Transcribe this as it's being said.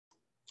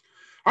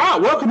All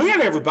right, welcome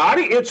in,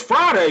 everybody. It's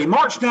Friday,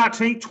 March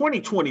 19th,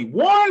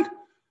 2021,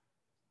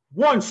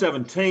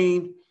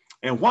 117.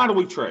 And why do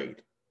we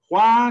trade?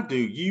 Why do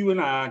you and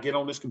I get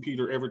on this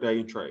computer every day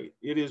and trade?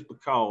 It is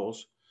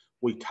because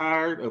we're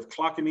tired of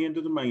clocking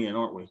into the man,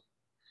 aren't we?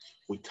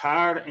 We're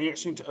tired of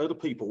answering to other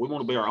people. We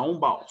want to be our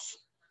own boss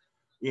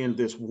in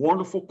this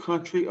wonderful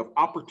country of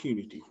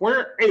opportunity.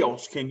 Where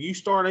else can you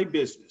start a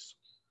business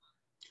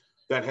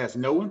that has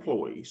no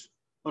employees,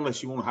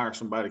 unless you want to hire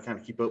somebody to kind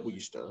of keep up with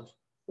your stuff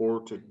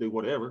or to do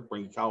whatever,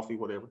 bring you coffee,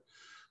 whatever,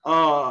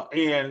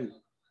 and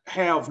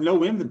have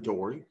no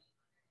inventory,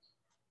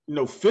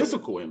 no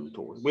physical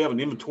inventory. We have an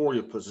inventory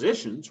of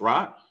positions,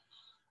 right?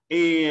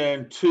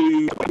 And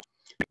to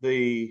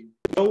the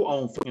go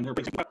on in her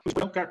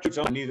don't got tricks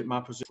on needed my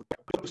position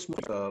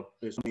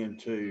is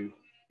into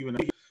you and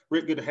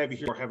Rick. Good to have you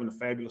here. We're having a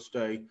fabulous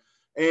day.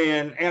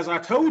 And as I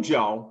told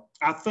y'all,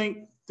 I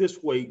think this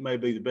week may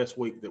be the best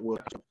week that we'll,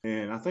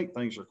 and I think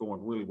things are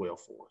going really well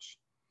for us.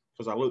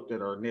 Because I looked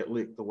at our net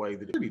lick the way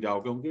that it's pretty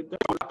doggone good.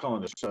 I'm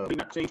calling this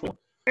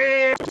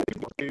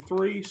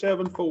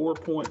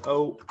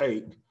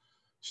 374.08.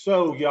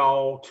 So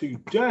y'all,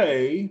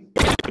 today,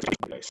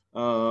 next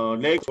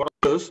what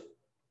is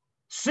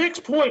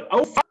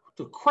 6.05.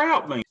 The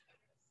crowd man.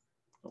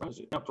 What is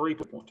it now?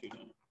 3.2 now.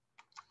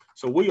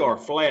 So we are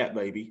flat,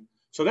 baby.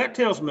 So that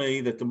tells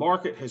me that the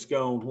market has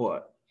gone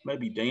what?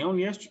 Maybe down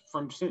yesterday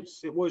from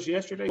since it was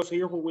yesterday. Was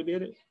here where we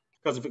did it?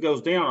 Because if it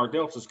goes down, our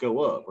deltas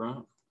go up,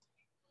 right?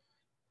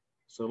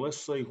 So let's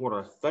see what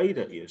our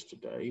theta is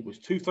today. It was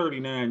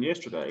 239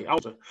 yesterday.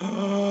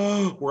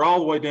 We're all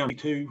the way down to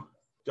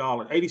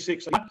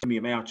 $2.86. Give me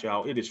a mouth,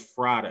 y'all. It is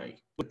Friday.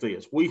 Look at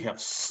this. We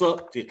have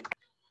sucked it.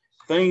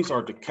 Things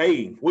are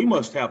decaying. We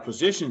must have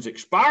positions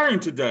expiring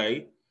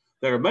today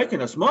that are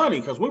making us money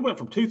because we went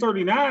from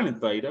 239 in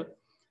theta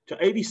to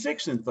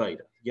 86 in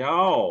theta.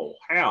 Y'all,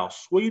 how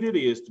sweet it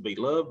is to be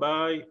loved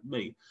by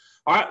me.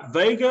 All right,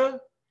 Vega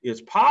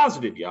is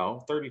positive,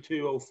 y'all.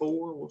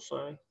 3204, we'll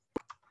say.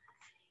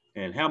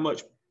 And how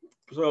much,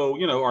 so,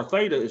 you know, our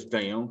theta is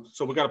down,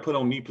 so we got to put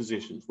on new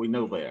positions. We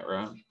know that,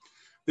 right?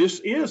 This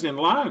is in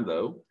line,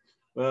 though.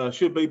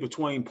 Should be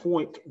between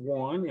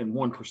 0.1 and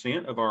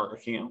 1% of our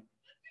account.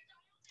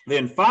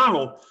 Then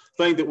final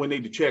thing that we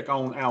need to check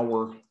on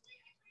our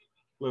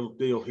little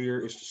deal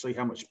here is to see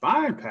how much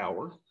buying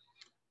power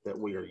that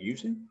we are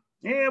using.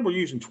 And we're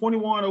using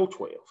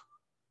 21,012, a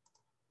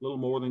little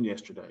more than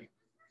yesterday.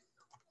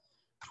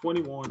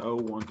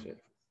 21,012.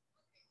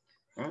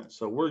 All right,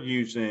 so we're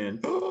using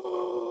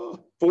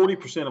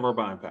 40% of our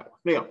buying power.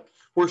 Now,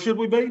 where should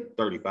we be?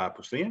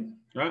 35%,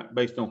 right?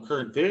 Based on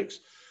current VIX.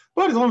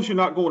 But as long as you're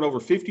not going over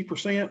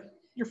 50%,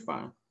 you're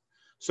fine.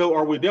 So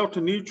are we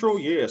delta neutral?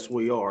 Yes,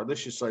 we are. This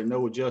should say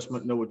no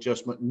adjustment, no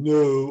adjustment,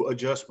 no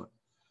adjustment.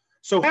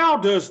 So how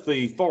does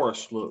the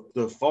forest look?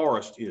 The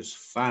forest is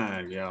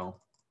fine,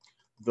 y'all.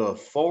 The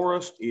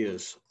forest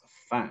is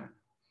fine.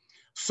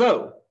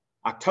 So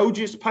I told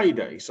you it's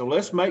payday. So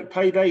let's make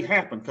payday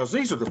happen because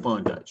these are the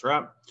fun days,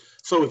 right?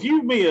 So if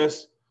you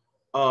miss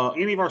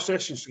any of our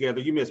sessions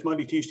together, you miss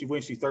Monday, Tuesday,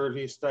 Wednesday,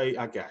 Thursday,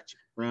 I got you,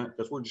 right?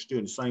 Because we're just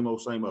doing the same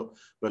old, same old.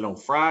 But on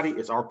Friday,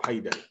 it's our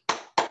payday.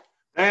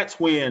 That's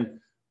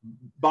when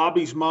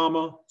Bobby's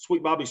mama,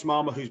 sweet Bobby's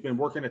mama, who's been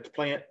working at the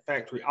plant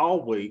factory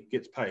all week,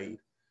 gets paid.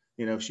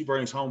 You know, she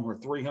brings home her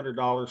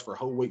 $300 for a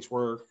whole week's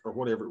work or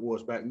whatever it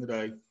was back in the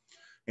day.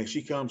 And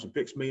she comes and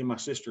picks me and my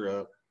sister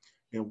up.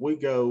 And we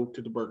go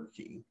to the Burger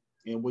King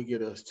and we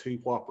get us 2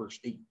 Whoppers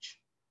each.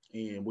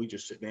 And we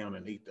just sit down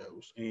and eat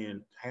those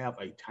and have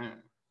a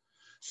time.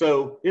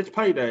 So it's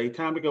payday,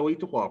 time to go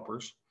eat the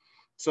Whoppers.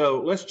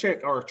 So let's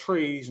check our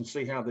trees and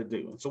see how they're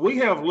doing. So we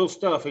have a little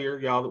stuff here,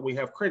 y'all, that we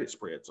have credit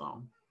spreads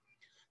on.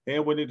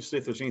 And we need to see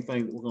if there's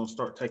anything that we're going to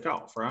start to take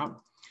off, right?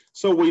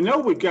 So we know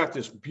we've got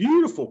this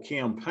beautiful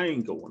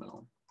campaign going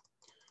on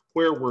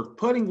where we're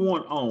putting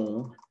one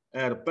on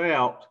at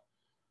about,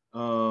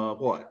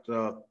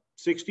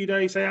 60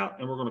 days out,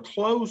 and we're going to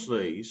close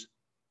these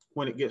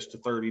when it gets to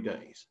 30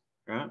 days,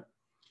 right?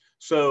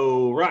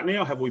 So right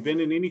now, have we been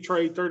in any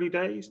trade 30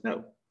 days?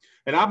 No.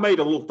 And I made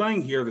a little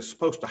thing here that's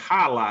supposed to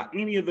highlight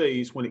any of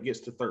these when it gets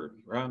to 30,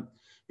 right?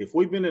 If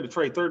we've been in a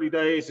trade 30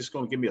 days, it's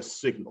going to give me a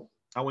signal.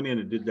 I went in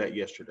and did that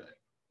yesterday.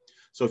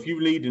 So if you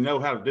need to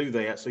know how to do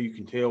that so you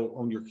can tell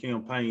on your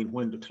campaign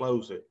when to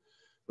close it,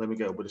 let me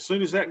go. But as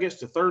soon as that gets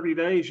to 30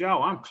 days,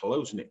 y'all, I'm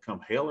closing it come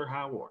hell or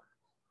high water.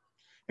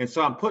 And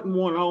so I'm putting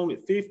one on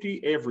at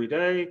 50 every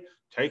day,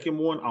 taking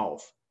one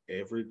off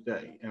every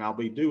day. And I'll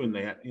be doing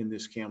that in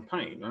this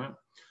campaign, right?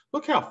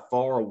 Look how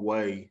far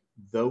away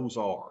those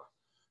are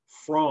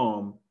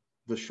from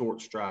the short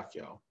strike,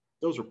 y'all.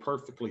 Those are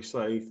perfectly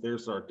safe.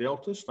 There's our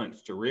deltas,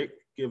 thanks to Rick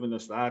giving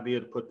us the idea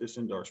to put this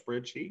into our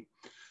spreadsheet.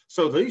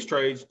 So these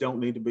trades don't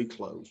need to be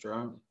closed,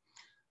 right?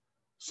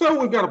 So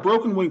we've got a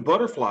broken wing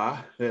butterfly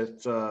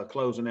that's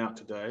closing out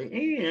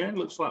today. And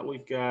looks like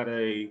we've got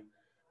a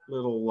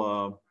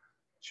little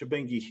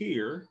Shabingi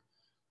here,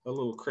 a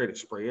little credit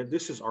spread.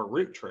 This is our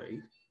Rick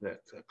trade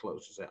that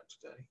closes out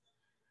today.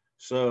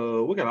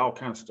 So we got all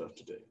kinds of stuff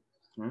to do,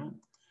 right?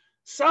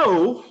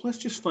 So let's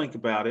just think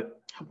about it.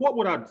 What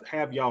would I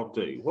have y'all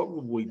do? What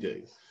would we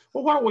do?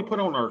 Well, why don't we put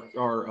on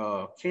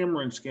our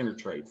Cameron Skinner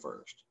trade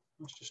first?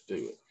 Let's just do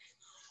it.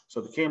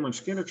 So the Cameron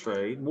Skinner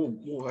trade,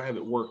 we'll have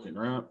it working,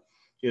 right?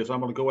 Is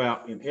I'm going to go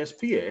out in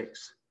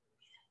SPX,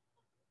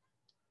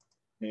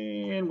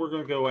 and we're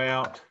going to go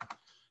out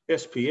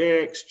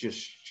SPX,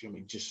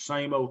 just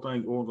same old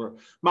thing over.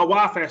 My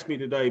wife asked me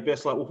today,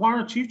 Best like, well, why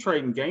aren't you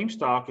trading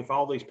GameStop if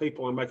all these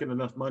people are making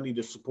enough money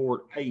to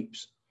support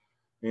apes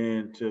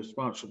and to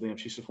sponsor them?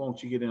 She said, why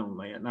don't you get in on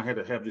that? And I had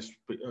to have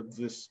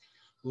this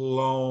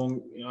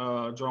long,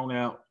 drawn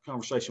out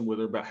conversation with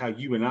her about how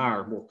you and I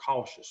are more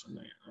cautious in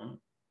that, right?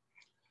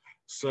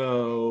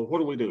 So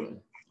what are we doing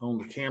on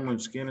the Cameron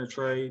Skinner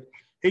trade?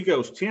 He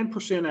goes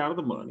 10% out of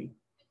the money.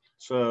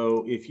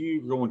 So if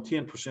you're going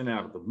 10%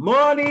 out of the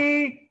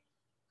money,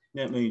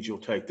 that means you'll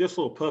take this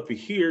little puppy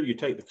here. You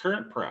take the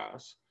current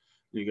price.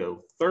 You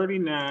go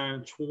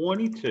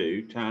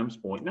 39.22 times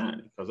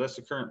 0.90, because that's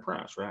the current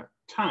price, right?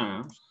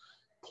 Times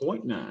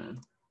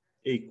 0.9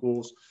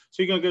 equals,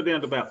 so you're going to go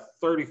down to about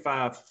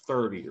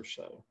 35.30 or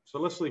so. So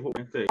let's see what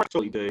we do.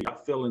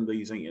 Filling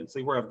these in.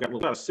 See where I've got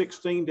about a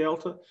 16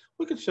 delta.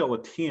 We could sell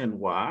a 10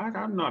 wide.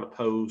 I'm not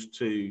opposed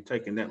to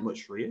taking that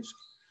much risk.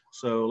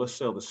 So let's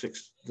sell the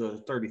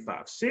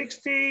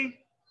 35.60.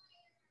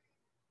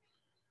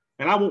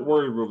 And I won't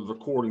worry about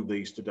recording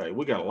these today.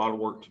 We got a lot of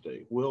work to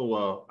do.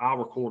 I'll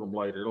record them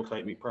later. It'll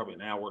take me probably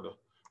an hour to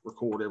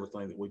record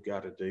everything that we've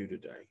got to do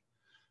today.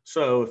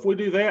 So if we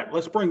do that,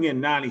 let's bring in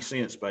 90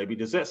 cents, baby.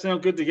 Does that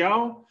sound good to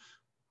y'all?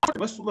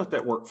 Let's let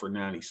that work for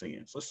 90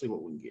 cents. Let's see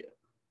what we can get.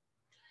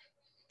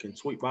 Can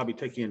Sweet Bobby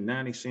take in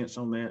 90 cents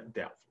on that?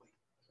 Doubtfully.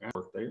 Right,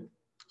 work there.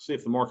 See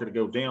if the market will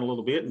go down a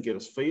little bit and get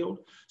us filled.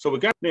 So we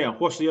got, now,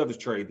 what's the other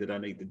trade that I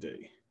need to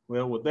do?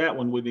 Well, with that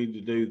one, we need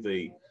to do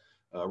the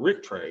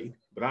Rick trade,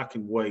 but I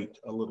can wait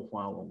a little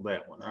while on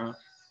that one, right?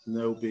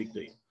 No big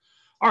deal.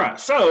 All right,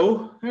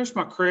 so there's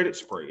my credit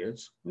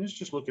spreads. Let's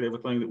just look at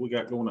everything that we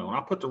got going on.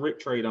 I'll put the Rick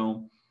trade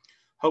on,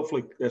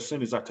 hopefully as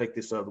soon as I take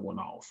this other one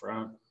off,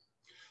 right?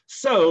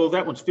 So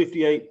that one's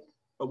 58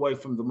 away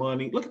from the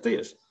money. Look at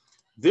this.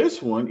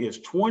 This one is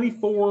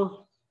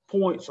 24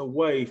 points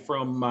away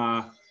from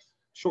my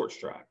short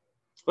strike.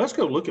 Let's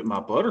go look at my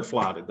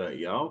butterfly today,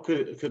 y'all.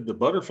 Could the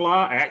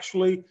butterfly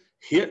actually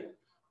hit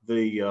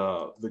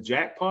the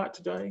jackpot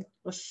today?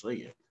 Let's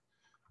see it.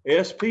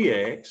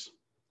 SPX.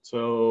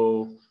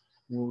 So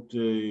we'll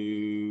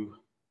do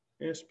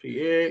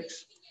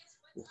SPX.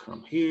 We'll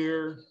come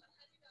here.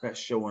 That's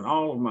showing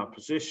all of my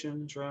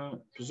positions, right?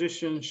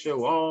 Positions,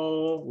 show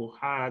all. We'll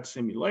hide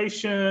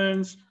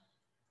simulations.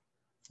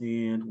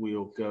 And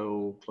we'll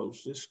go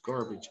close this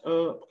garbage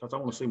up because I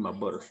want to see my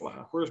butterfly.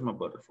 Where's my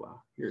butterfly?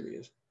 Here it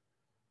is.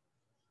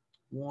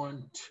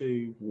 1,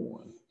 2,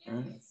 1. All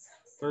right.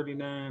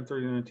 39,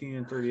 39,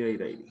 10,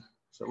 38, 80.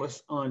 So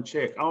let's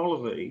uncheck all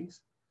of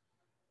these.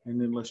 And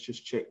then let's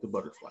just check the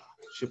butterfly.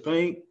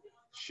 Shipping,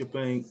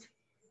 shipping,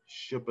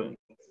 shipping.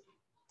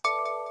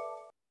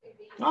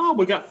 Oh,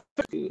 we got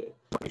good.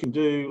 We can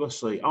do, let's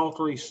see, all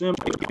three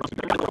symbols.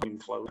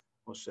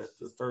 What's that?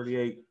 The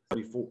 38,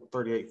 34,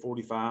 38,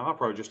 45. I'll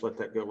probably just let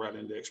that go right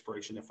into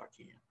expiration if I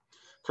can.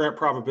 Current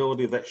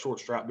probability of that short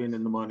strike being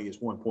in the money is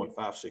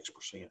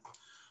 1.56%.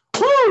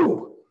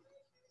 Woo!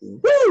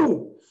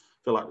 Woo!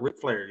 Feel like Ric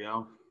Flair,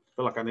 y'all.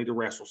 Feel like I need to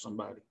wrestle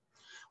somebody.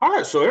 All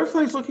right, so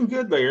everything's looking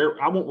good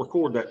there. I won't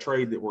record that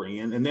trade that we're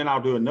in, and then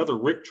I'll do another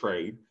Rick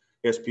trade,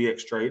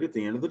 SPX trade at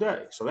the end of the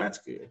day. So that's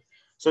good.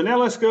 So now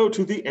let's go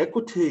to the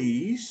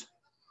equities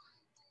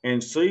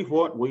and see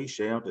what we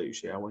shall do,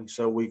 shall we?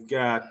 So we've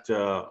got,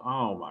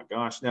 oh my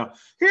gosh. Now,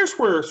 here's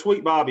where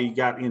Sweet Bobby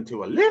got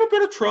into a little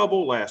bit of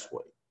trouble last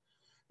week.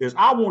 Is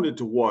I wanted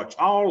to watch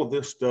all of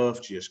this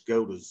stuff just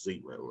go to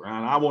zero,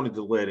 right? I wanted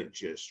to let it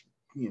just,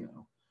 you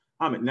know,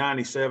 I'm at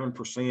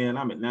 97%,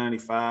 I'm at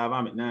 95,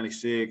 I'm at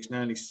 96,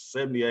 90,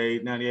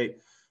 78, 98.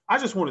 I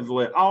just wanted to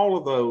let all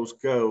of those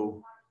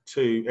go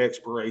to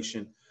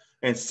expiration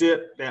and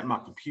sit at my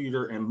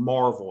computer and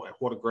marvel at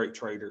what a great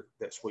trader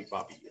that Sweet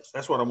Bobby is.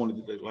 That's what I wanted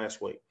to do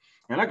last week.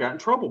 And I got in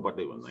trouble by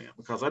doing that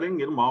because I didn't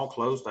get them all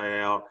closed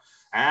out.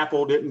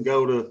 Apple didn't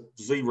go to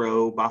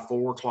zero by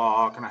 4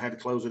 o'clock, and I had to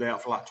close it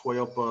out for like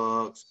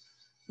 $12.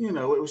 You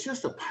know, it was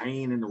just a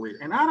pain in the rear.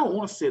 And I don't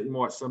want to sit and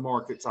watch the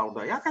markets all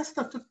day. I got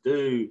stuff to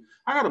do.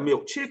 I got to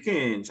milk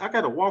chickens. I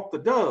got to walk the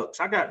ducks.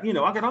 I got, you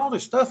know, I got all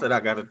this stuff that I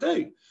got to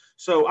do.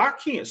 So I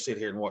can't sit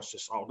here and watch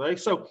this all day.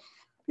 So,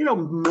 you know,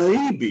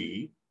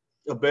 maybe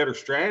a better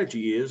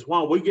strategy is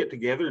while we get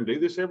together and do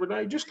this every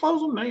day, just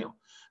close them now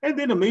and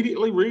then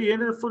immediately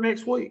re-enter for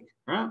next week,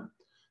 right?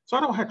 So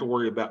I don't have to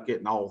worry about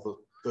getting all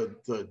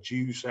the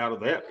juice out of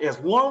that as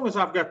long as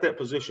I've got that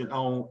position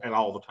on at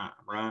all the time,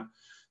 right?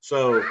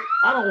 So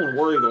I don't want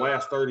to worry the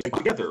last 30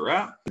 together,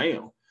 right?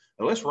 Now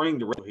let's ring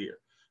the bell here.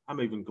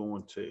 I'm even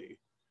going to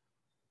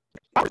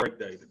break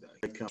day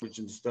today. Coverage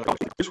and stuff.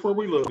 Here's where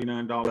we look.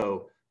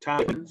 $9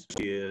 times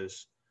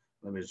is,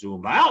 let me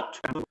zoom out.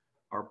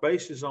 Our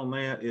basis on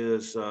that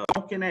is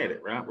chunking at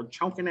it, right? We're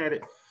chunking at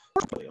it.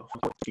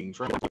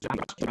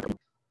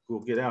 We'll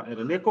get out at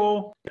a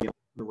nickel.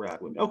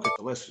 right with me. Okay,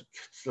 so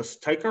let's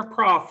take our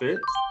profit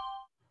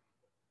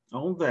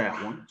on that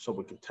one. So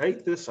we can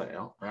take this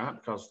out, right?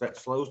 Because that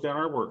slows down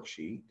our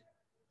worksheet.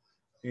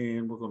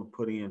 And we're going to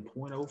put in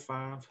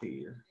 0.05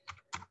 here.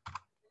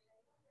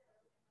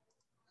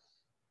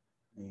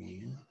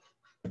 And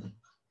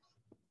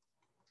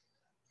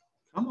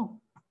come on.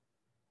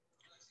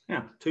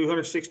 Now,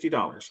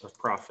 $260 of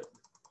profit.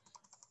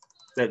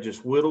 That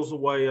just whittles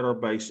away at our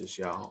basis,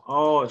 y'all.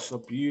 Oh, it's a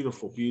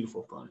beautiful,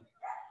 beautiful thing.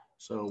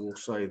 So we'll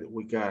say that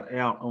we got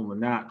out on the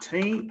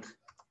 19th.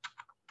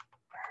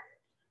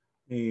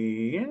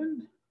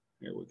 And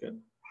here we go.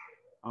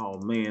 Oh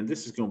man,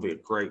 this is going to be a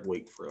great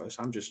week for us.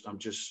 I'm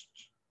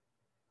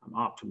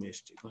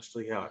optimistic. Let's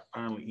see how it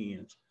finally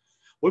ends.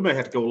 We may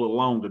have to go a little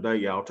long today,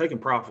 y'all. Taking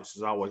profits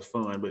is always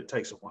fun, but it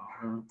takes a while.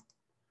 Huh?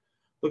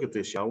 Look at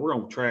this, y'all. We're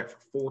on track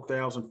for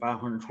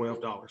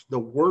 $4,512. The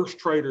worst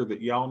trader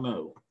that y'all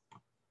know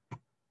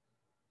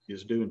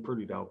is doing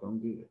pretty doggone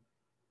good.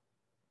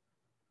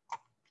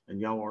 And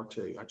y'all are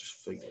too. I just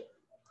feel it.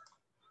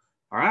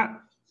 All right,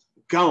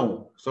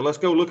 gone. So let's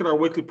go look at our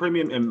weekly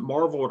premium and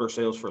marvel at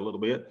ourselves for a little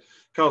bit,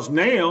 because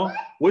now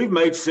we've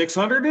made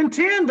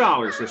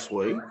 $610 this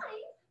week.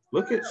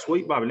 Look at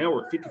Sweet Bobby. Now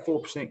we're at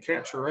 54%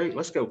 capture rate.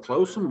 Let's go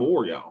close some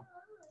more, y'all.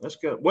 Let's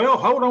go. Well,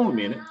 hold on a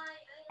minute.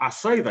 I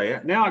say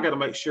that. Now I got to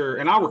make sure,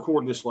 and I'll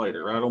record this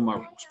later, right, on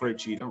my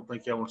spreadsheet. I don't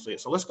think y'all want to see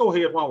it. So let's go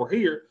ahead while we're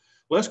here.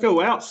 Let's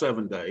go out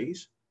 7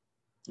 days.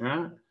 All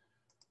right.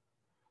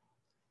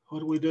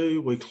 What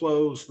do? We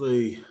close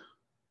the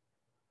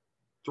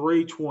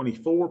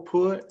 324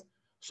 put.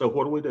 So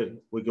what do?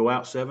 We go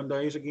out 7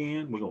 days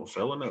again. We're going to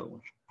sell another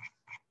one.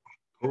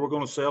 Where we're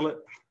going to sell it?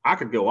 I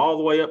could go all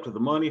the way up to the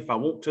money if I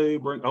want to.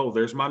 Oh,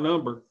 there's my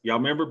number. Y'all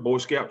remember Boy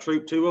Scout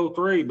Troop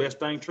 203, best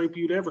dang troop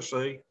you'd ever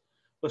see.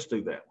 Let's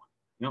do that one.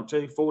 You know,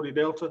 240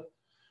 Delta.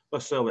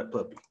 Let's sell that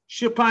puppy.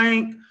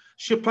 Ship-Hank.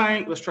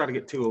 Let's try to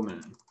get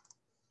 209.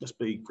 Let's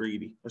be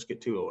greedy. Let's get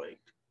 208.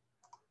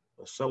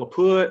 Let's sell a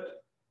put.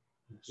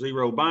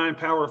 0 buying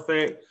power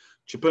effect.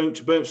 Chaboom,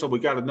 chaboom. So we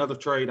got another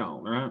trade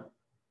on, right?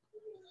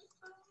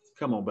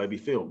 Come on, baby,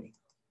 feel me.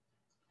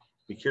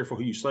 Be careful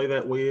who you say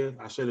that with.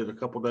 I said it a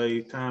couple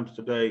times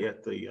today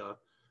at the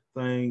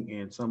thing,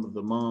 and some of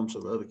the moms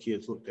of the other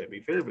kids looked at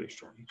me very, very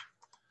strange.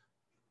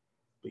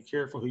 Be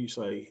careful who you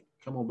say.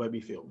 Come on, baby,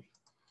 feel me.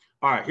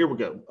 All right, here we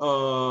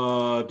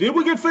go. Did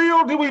we get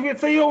filled? Did we get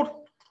filled?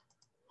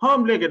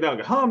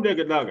 Hum-digga-dugga,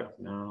 hum-digga-dugga.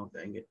 No,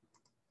 dang it.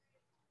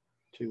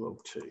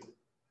 202.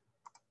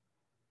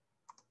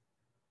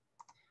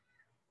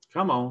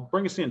 Come on,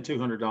 bring us in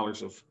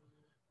 $200 of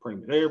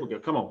premium. There we go.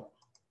 Come on,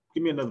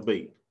 give me another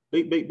beat.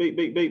 Beat. Dang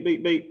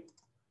it.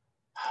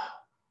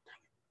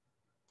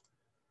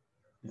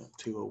 Yeah,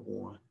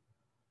 201.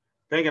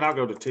 Dang it, I'll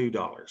go to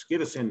 $2.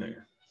 Get us in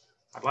there.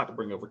 I'd like to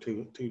bring over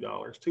 $2.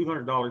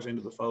 $200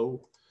 into the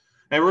fold.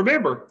 And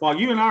remember, while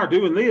you and I are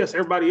doing this,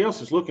 everybody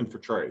else is looking for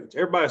trades.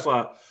 Everybody's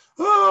like,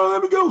 oh,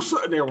 let me go.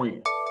 There we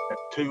go. At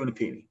 2 and a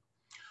penny.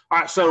 All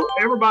right, so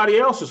everybody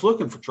else is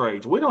looking for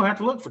trades. We don't have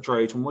to look for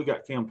trades when we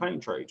got campaign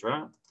trades,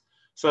 right?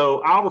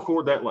 So I'll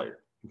record that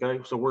later,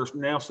 okay? So we're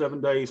now 7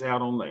 days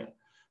out on that.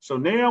 So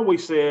now we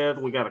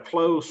said we got to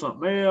close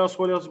something else.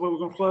 What else are we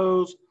going to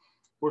close?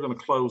 We're going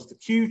to close the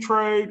Q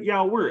trade.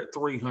 Y'all, we're at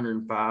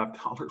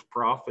 $305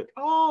 profit.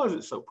 Oh, is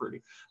it so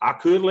pretty? I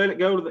could let it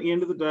go to the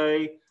end of the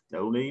day.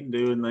 No need in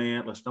doing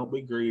that. Let's don't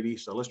be greedy.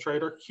 So let's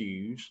trade our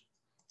Qs.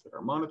 Get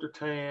our monitor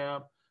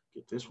tab.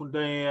 Get this one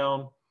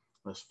down.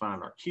 Let's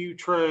find our Q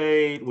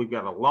trade. We've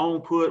got a long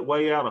put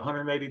way out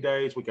 180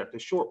 days. We got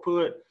this short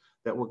put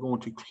that we're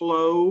going to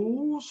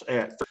close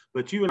at.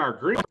 But you and our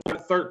green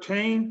at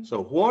 13.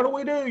 So what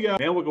do, y'all?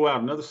 Now we'll go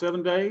out another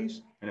 7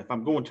 days. And if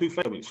I'm going too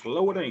fast, let me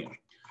slow it down.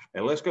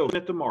 And let's go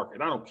set the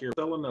market. I don't care.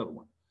 Sell another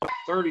one.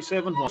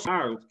 37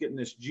 hours getting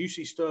this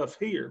juicy stuff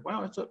here.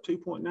 Wow, it's up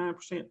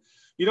 2.9%.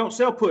 You don't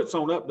sell puts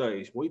on up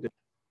days. We do.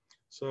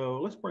 So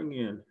let's bring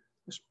in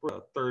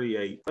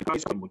 38.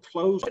 And we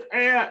close it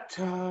at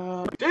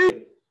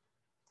dude.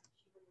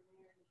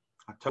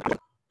 I told you.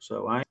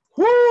 So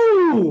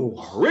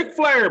whoo, Ric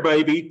Flair,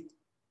 baby.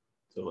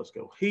 So let's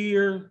go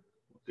here.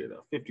 We'll get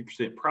a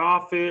 50%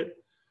 profit.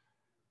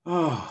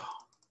 Oh,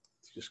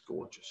 it's just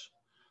gorgeous.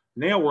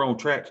 Now we're on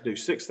track to do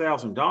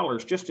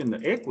 $6,000 just in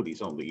the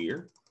equities on the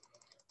year.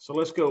 So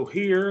let's go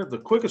here. The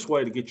quickest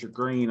way to get your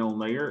green on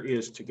there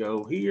is to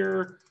go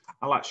here.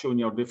 I like showing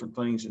y'all different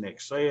things in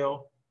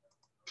Excel.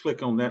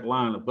 Click on that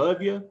line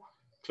above you.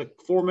 Click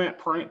Format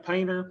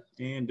Painter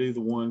and do the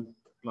one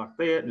like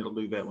that, and it'll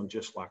do that one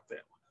just like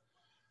that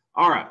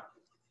one. All right.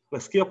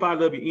 Let's skip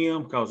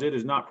IWM because it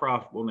is not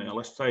profitable now.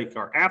 Let's take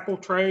our Apple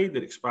trade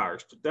that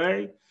expires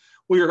today.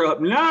 We are up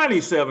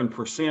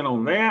 97%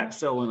 on that,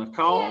 selling a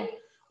call.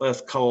 Let's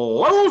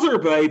close her,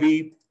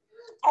 baby.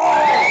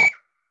 Oh!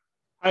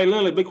 Hey,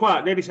 Lily, be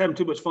quiet. Daddy's having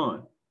too much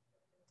fun.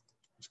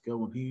 Let's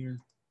go in here.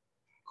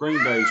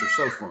 Green days are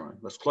so fun.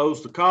 Let's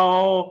close the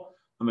call.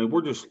 I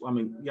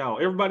mean, y'all,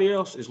 everybody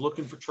else is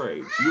looking for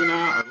trades. You and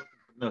I are looking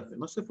for nothing.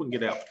 Let's see if we can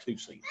get out for 2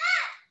 cents.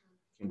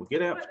 Can we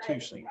get out for 2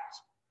 cents?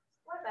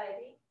 What,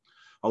 baby?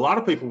 A lot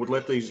of people would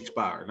let these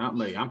expire, not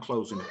me. I'm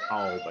closing it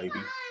all, baby.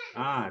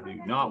 I do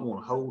not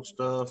want to hold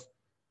stuff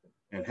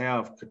and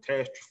have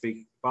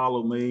catastrophe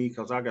follow me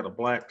because I got a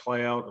black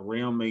cloud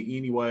around me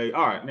anyway.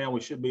 All right, now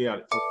we should be out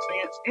at 50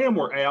 cents and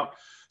we're out.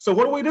 So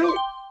what do?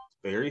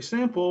 Very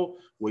simple.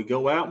 We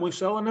go out and we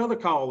sell another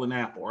call in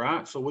Apple,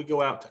 right? So we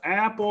go out to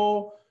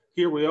Apple.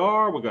 Here we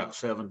are. We got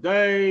 7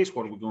 days.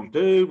 What are we going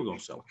to do? We're going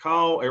to sell a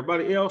call.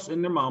 Everybody else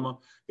and their mama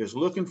is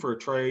looking for a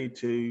trade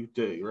to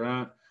do,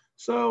 right?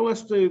 So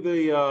let's do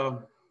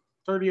the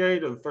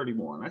 38 or the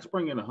 31. That's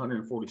bringing in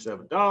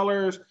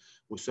 $147.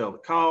 We sell the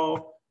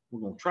call.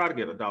 We're going to try to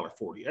get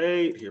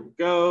 $1.48. Here we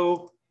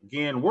go.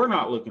 Again, we're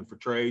not looking for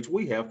trades.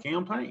 We have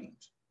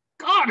campaigns.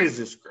 God, is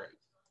this great.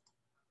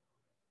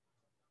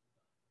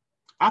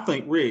 I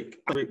think Rick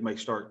may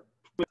start.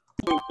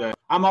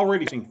 I'm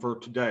already seeing for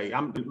today.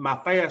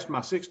 My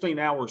 16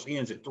 hours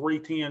ends at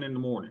 3:10 in the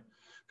morning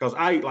because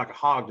I ate like a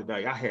hog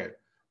today. I had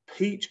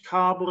peach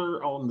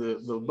cobbler on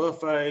the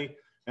buffet,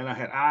 and I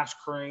had ice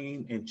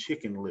cream and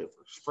chicken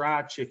livers,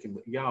 fried chicken.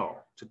 But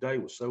y'all, today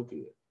was so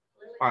good.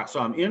 All right, so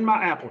I'm in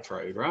my Apple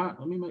trade, right?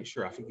 Let me make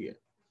sure I forget.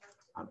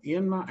 I'm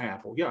in my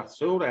Apple. Yeah,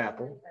 sold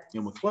Apple,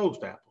 and we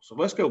closed Apple. So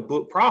let's go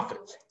book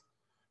profits.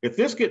 If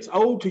this gets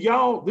old to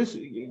y'all,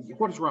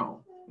 what is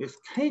wrong? This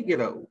can't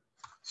get old.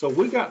 So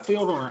we got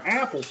filled on our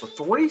Apple for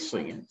 3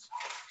 cents.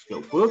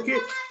 Let's go book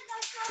it.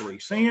 3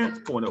 cents,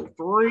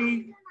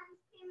 0.03.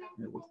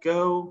 There we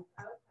go.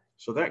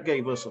 So that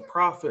gave us a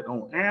profit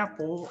on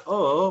Apple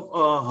of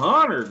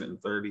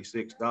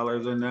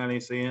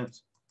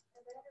 $136.90.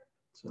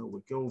 So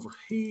we go over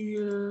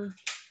here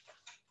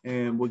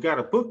and we got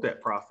to book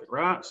that profit,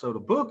 right? So to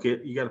book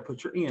it, you got to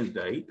put your end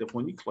date of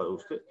when you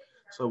closed it.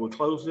 So we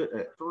closed it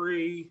at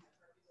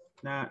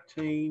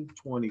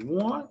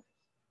 3/19/21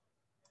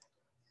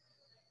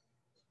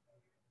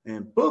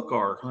 and book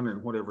our 100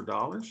 and whatever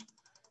dollars.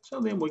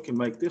 So then we can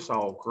make this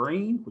all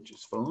green, which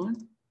is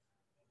fun.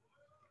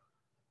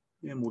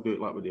 And we'll do it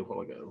like we did a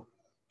while ago.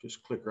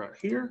 Just click right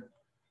here,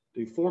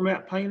 do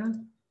Format Painter,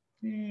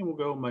 and we'll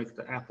go make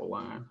the Apple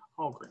line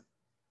all green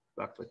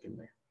by clicking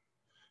there.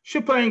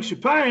 Shebang,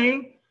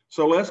 shebang.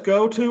 So let's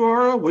go to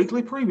our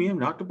weekly premium,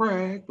 not to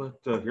brag,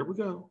 but here we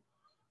go.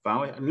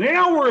 Finally,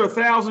 now we're at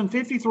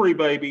 1,053,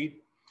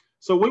 baby.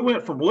 So we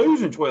went from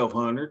losing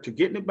 1,200 to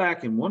getting it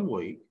back in 1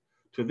 week,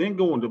 to then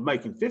going to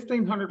making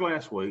 1,500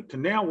 last week, to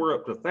now we're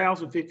up to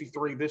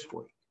 1,053 this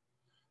week.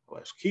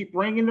 Let's keep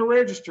ringing the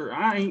register.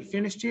 I ain't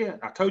finished yet.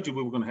 I told you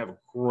we were going to have a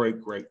great,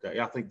 great day.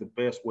 I think the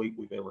best week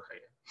we've ever had.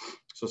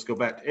 So let's go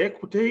back to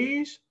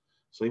equities,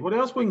 see what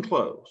else we can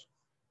close.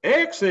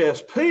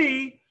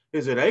 XSP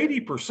is at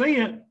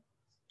 80%,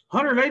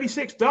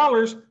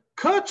 $186,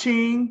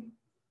 ka-ching.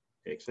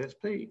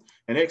 XSP.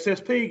 And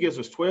XSP gives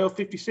us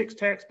 1256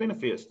 tax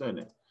benefits, doesn't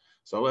it?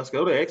 So let's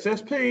go to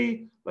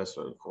XSP. Let's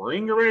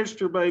ring the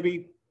register,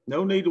 baby.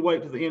 No need to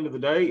wait to the end of the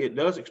day. It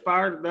does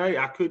expire today.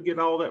 I could get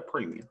all that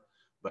premium,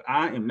 but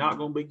I am not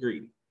going to be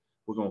greedy.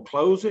 We're going to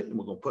close it and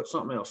we're going to put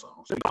something else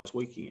on. So this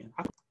weekend,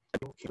 I think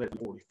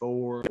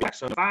 44.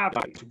 So 5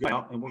 days to go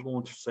out, and we're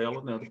going to sell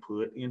another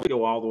put and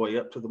go all the way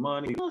up to the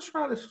money. Let's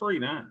try this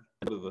 3.9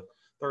 to the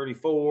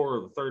 34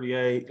 or the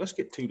 38. Let's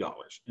get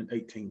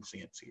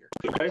 $2.18 here.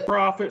 Okay,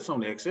 profits on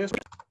the excess.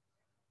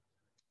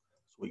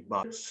 Sweet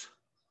box.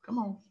 Come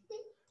on.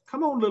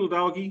 Come on, little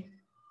doggy.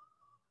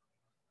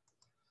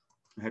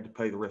 I had to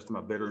pay the rest of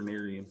my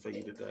veterinarian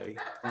fee today.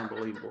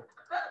 Unbelievable.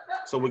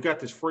 So we got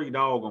this free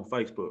dog on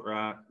Facebook,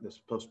 right? That's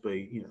supposed to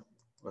be, you know,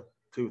 a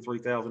 $2,000 or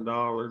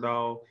 $3,000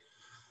 dog.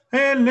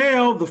 And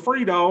now the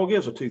free dog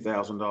is a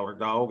 $2,000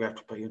 dog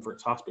after paying for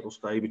its hospital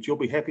stay. But you'll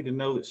be happy to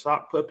know that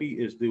Sock Puppy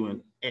is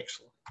doing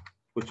excellent,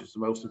 which is the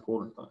most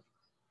important thing.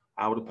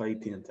 I would have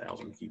paid $10,000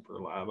 to keep her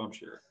alive, I'm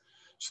sure.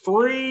 It's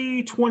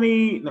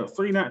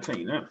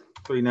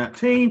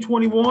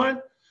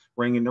 3/19/21,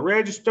 ringing the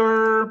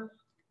register,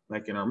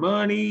 making our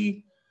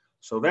money.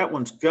 So that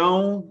one's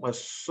gone. Let's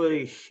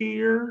see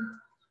here.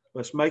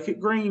 Let's make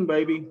it green,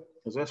 baby,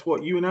 because that's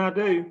what you and I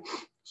do.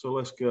 So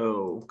let's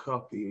go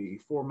copy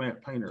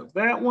Format Painter of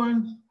that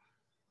one.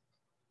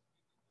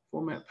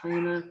 Format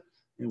Painter,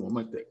 and we'll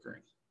make that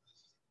green.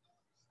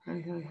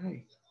 Hey, hey,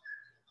 hey.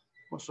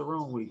 What's the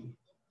wrong with you?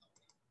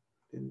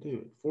 Didn't do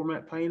it.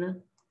 Format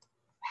Painter.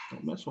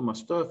 Don't mess with my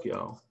stuff,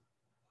 y'all.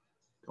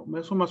 Don't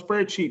mess with my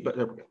spreadsheet, but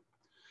there we go.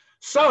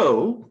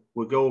 So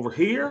we'll go over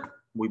here.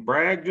 We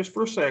brag just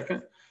for a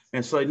second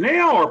and say,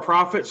 now our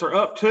profits are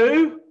up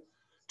to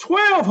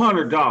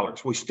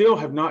 $1,200. We still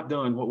have not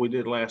done what we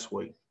did last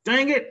week.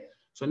 Dang it.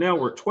 So now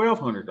we're at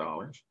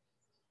 $1,200.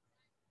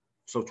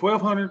 So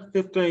 1,200,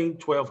 15,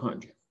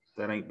 1,200.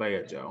 That ain't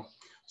bad, y'all.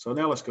 So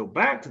now let's go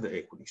back to the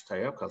equities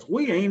tab because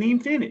we ain't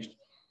even finished.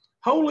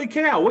 Holy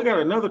cow, we got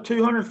another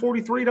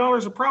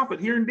 $243 of profit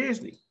here in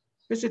Disney.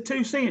 It's at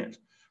 2 cents.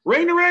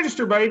 Ring the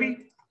register,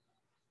 baby.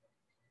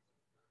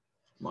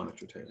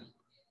 Monitor tab.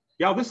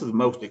 Y'all, this is the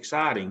most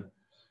exciting,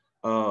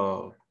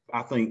 I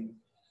think,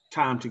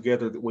 time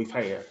together that we've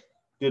had.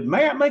 Did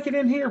Matt make it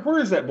in here? Where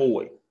is that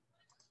boy?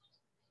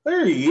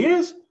 There he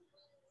is.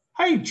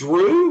 Hey,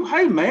 Drew.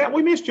 Hey, Matt,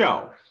 we missed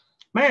y'all.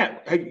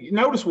 Matt, hey, you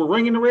notice we're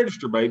ringing the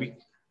register, baby.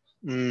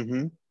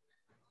 Mm-hmm.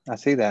 I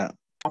see that.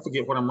 I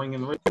forget what I'm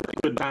ringing the register.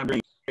 Good time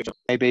to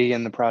Maybe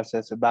in the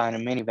process of buying a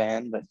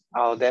minivan, but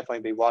I'll definitely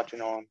be watching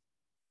on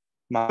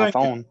my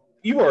phone.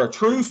 You are a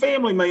true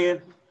family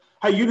man.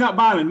 Hey, you're not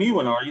buying a new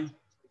one, are you?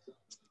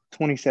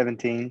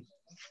 2017.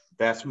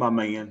 That's my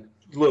man.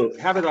 Look,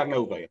 how did I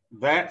know that?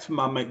 That's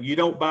my man. You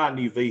don't buy a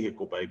new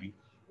vehicle, baby.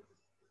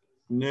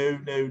 No.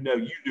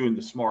 You're doing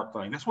the smart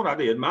thing. That's what I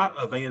did. My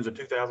van's a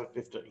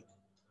 2015.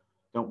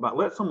 Don't buy.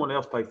 Let someone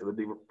else pay for the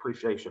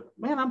depreciation.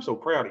 Man, I'm so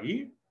proud of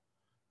you.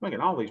 Making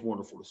all these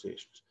wonderful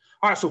decisions.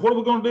 All right, so what are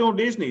we going to do on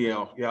Disney,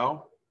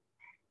 y'all?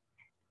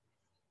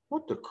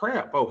 What the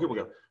crap? Oh, here we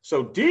go.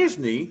 So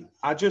Disney,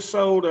 I just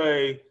sold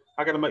I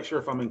got to make sure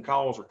if I'm in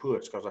calls or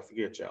puts because I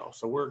forget, y'all.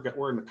 So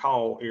we're in the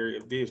call area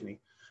of Disney.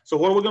 So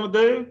what are we going to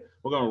do?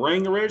 We're going to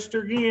ring the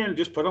register again and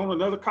just put on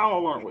another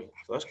call, aren't we?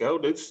 So let's go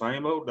do the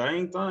same old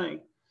dang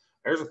thing.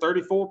 There's a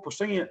 34%,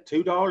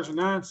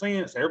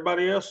 $2.09.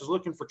 Everybody else is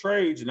looking for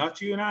trades,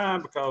 not you and I,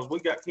 because we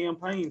got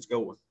campaigns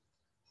going.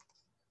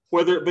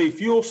 Whether it be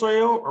fuel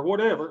sale or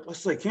whatever, let's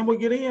see, can we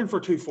get in for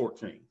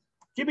 214?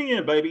 Get me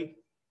in, baby.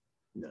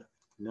 No,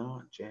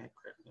 not jack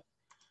crap.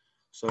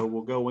 So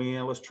we'll go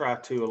in. Let's try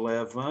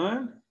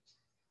 211.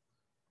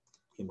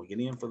 Can we get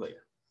in for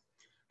there?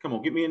 Come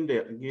on, get me in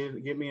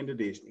get me into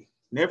Disney.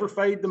 Never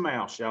fade the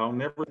mouse, y'all.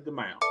 Never fade the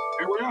mouse.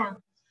 There we are.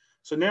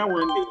 So now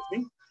we're in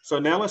Disney. So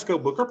now let's go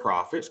book our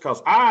profits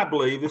because I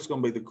believe it's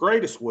going to be the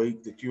greatest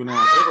week that you and I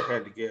have ever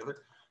had together.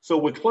 So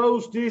we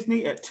closed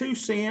Disney at 2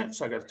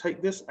 cents. I got to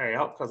take this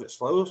out because it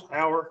slows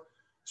our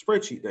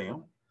spreadsheet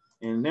down.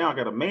 And now I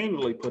got to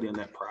manually put in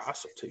that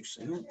price of 2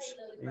 cents.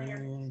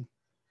 And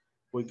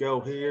we go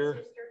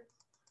here.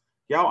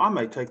 Y'all, I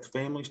may take the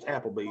families to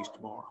Applebee's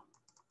tomorrow.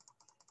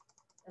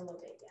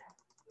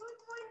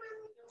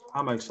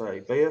 I may say,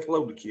 Beth,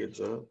 load the kids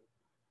up.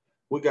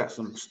 We got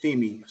some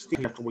steamy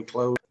after we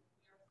close.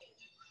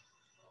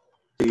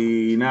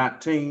 The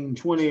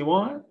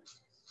 1921.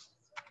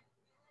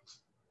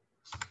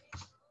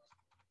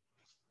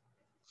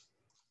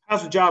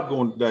 How's the job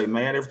going today,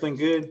 Matt? Everything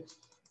good?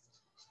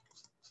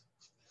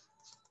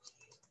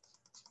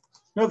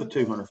 Another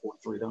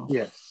 $243.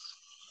 Yes.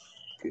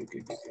 Good.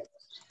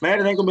 Matt,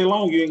 it ain't gonna be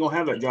long. You ain't gonna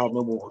have that job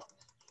no more.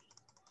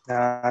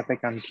 I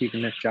think I'm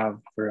keeping this job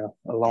for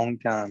a long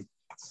time.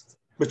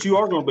 But you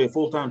are gonna be a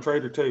full-time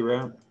trader too,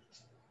 right?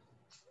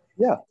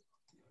 Yeah.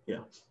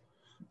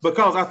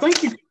 Because I think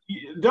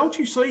don't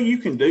you see you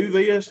can do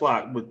this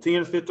like with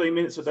 10 or 15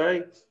 minutes a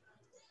day?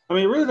 I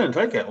mean, it really doesn't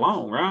take that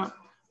long, right?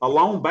 A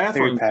long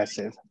bathroom. Very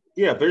passive.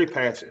 Yeah, very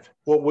passive.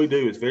 What we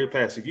do is very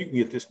passive. You can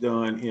get this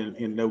done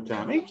in no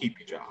time and keep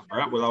your job,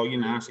 right? With all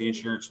your nice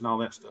insurance and all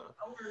that stuff.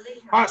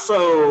 All right,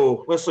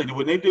 so let's see. Do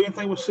we need to do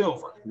anything with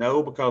silver?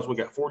 No, because we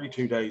got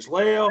 42 days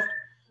left.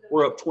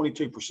 We're up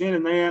 22%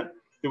 in that.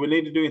 Do we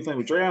need to do anything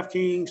with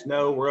DraftKings?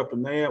 No, we're up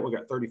in that. We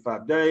got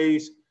 35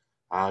 days.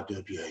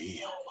 IWM.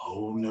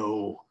 Oh,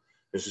 no.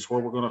 This is where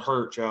we're going to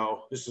hurt,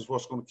 y'all. This is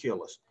what's going to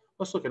kill us.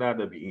 Let's look at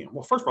IWM.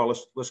 Well, first of all,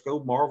 let's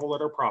go marvel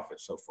at our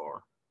profits so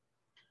far.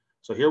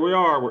 So here we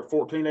are. We're at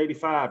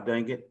 1485,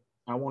 dang it.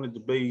 I wanted to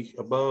be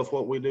above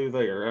what we do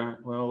there, right?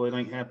 Well, it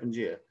ain't happened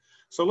yet.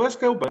 So let's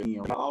go back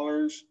in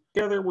dollars.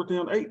 Together, we're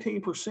down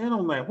 18%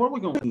 on that. What are we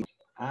going to do?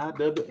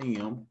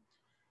 IWM.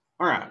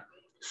 All right.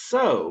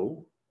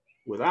 So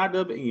with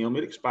IWM,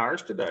 it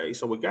expires today.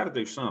 So we got to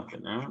do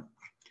something, right?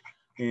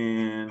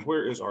 And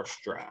where is our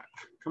strike?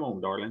 Come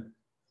on, darling.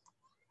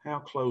 How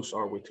close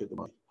are we to the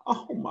money?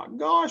 Oh my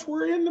gosh,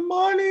 we're in the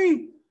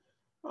money.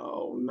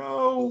 Oh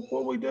no,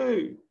 what we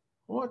do?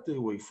 What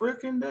do we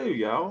freaking do,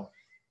 y'all?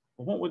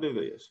 Well, why don't we do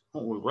this?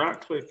 Why don't we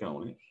right click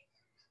on it?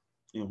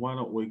 And why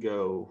don't we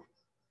go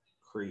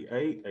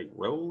create a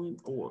rolling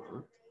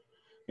order?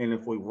 And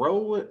if we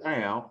roll it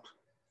out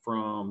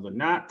from the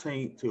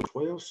 19th to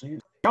 12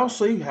 cents, y'all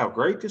see how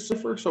great this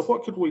is? So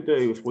what could we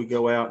do if we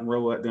go out and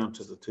roll that down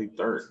to the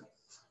 230?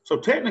 So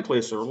technically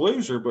it's a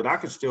loser, but I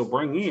could still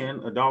bring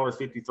in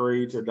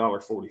 $1.53 to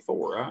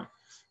 $1.44, right?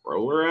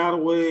 Roll her out a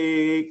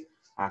week.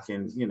 I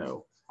can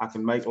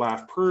make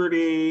life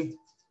pretty.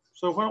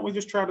 So why don't we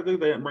just try to do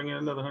that and bring in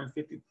another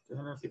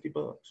 150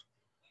 bucks?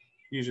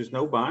 Uses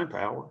no buying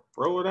power.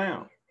 Roll it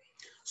out.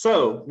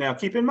 So now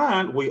keep in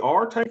mind, we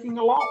are taking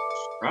a loss,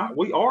 right?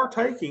 We are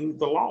taking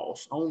the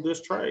loss on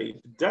this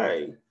trade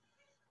today.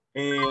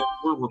 And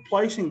we're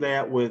replacing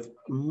that with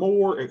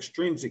more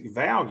extrinsic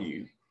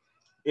value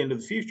into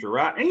the future,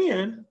 right?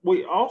 And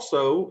we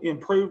also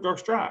improved our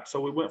strike. So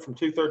we went from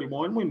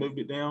 231, we moved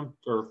it down,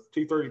 or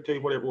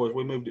 232, whatever it was,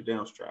 we moved it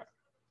down strike.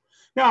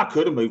 Now I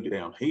could have moved it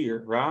down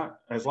here, right?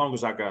 As long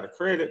as I got a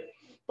credit,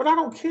 but I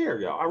don't care,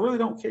 y'all. I really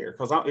don't care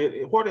because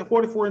what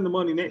if we're in the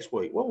money next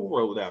week? Well, we'll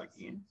roll it out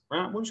again,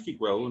 right? We'll just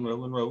keep rolling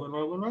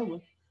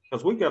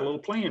because we've got a little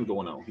plan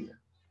going on here.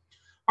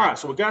 All right,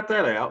 so we got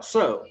that out.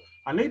 So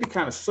I need to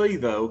kind of see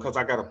though, because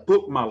I got to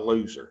book my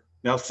loser.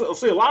 Now,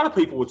 see, a lot of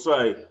people would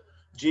say,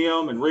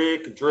 Jim and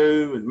Rick and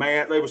Drew and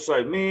Matt, they would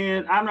say,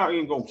 man, I'm not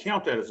even going to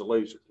count that as a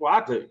loser. Well,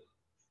 I do,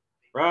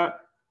 right?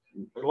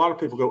 a lot of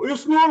people go,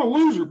 it's not a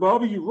loser,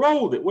 Bobby, you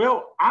rolled it.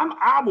 Well,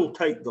 I will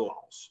take the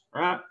loss,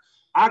 right?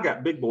 I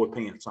got big boy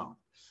pants on.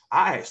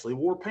 I actually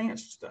wore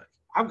pants today.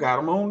 I've got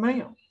them on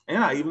now.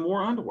 And I even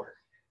wore underwear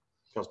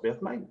because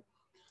Beth made them.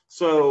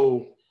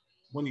 So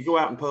when you go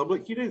out in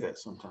public, you do that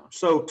sometimes.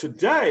 So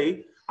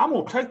today, I'm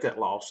going to take that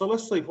loss. So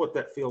let's see what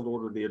that field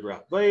order did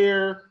right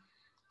there.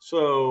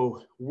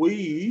 So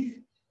we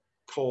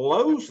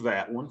closed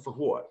that one for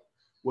what?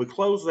 We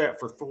closed that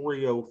for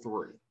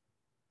 303.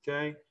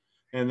 Okay.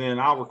 And then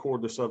I'll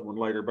record this other one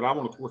later, but I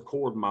want to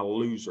record my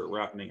loser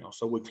right now.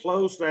 So we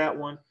closed that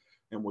one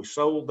and we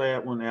sold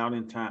that one out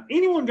in time.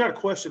 Anyone got a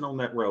question on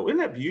that roll? Isn't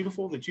that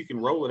beautiful that you can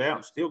roll it out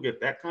and still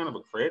get that kind of a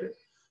credit?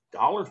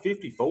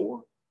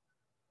 $1.54.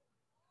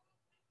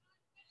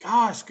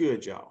 Gosh,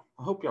 good, y'all.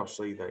 I hope y'all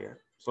see that.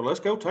 So let's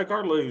go take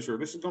our loser.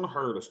 This is going to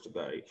hurt us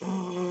today. It's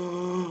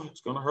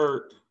going to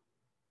hurt.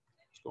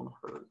 It's going to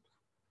hurt.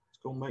 It's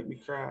going to make me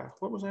cry.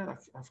 What was that? I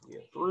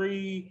forget.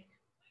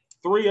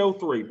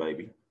 303,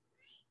 baby.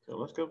 So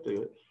let's go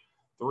do it.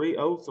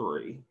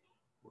 303.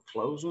 We're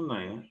closing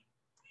that.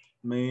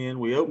 Man,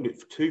 we opened it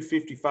for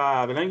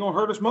 255. It ain't going to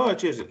hurt us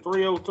much, is it?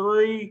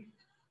 303.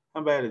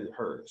 How bad did it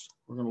hurt us?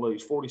 We're going to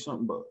lose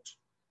 40-something bucks.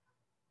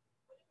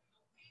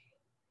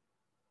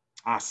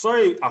 I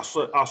say,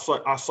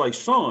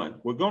 son,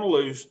 we're going to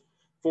lose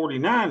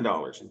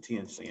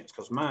 $49.10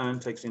 because mine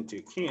takes into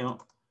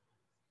account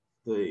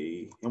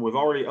and we've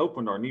already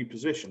opened our new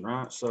position,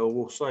 right? So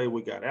we'll say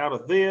we got out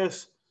of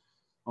this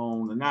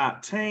on the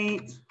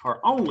 19th, our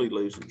only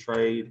losing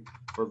trade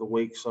for the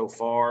week so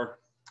far.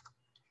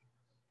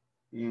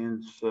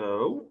 And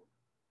so,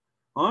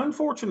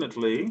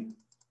 unfortunately,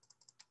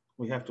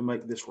 we have to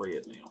make this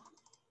red now.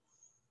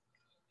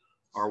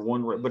 Our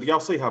one red, but y'all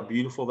see how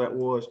beautiful that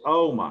was?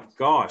 Oh my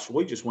gosh,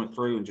 we just went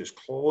through and just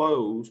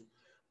closed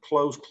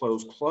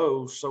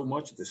so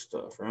much of this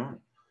stuff, right?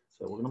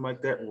 So we're gonna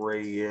make that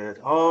red.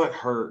 Oh, it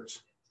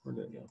hurts. Where'd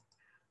that go?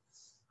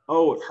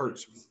 Oh, it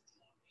hurts me.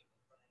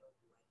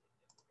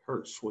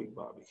 Hurts, sweet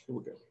Bobby. Here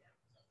we go.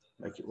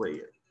 Make it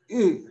red.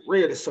 Ew,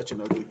 red is such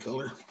an ugly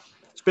color,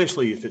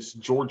 especially if it's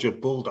Georgia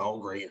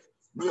Bulldog red.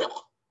 Ugh.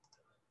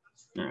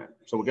 All right,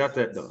 so we got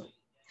that done.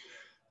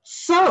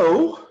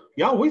 So,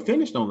 y'all, we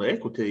finished on the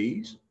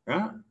equities,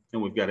 right?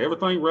 And we've got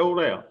everything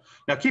rolled out.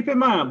 Now, keep in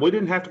mind, we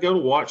didn't have to go to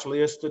watch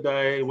list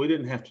today. We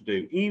didn't have to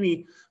do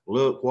any,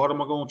 look, what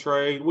am I going to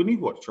trade? We knew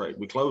what to trade.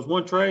 We closed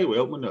one trade, we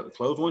opened another.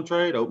 Close one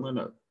trade, open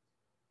another.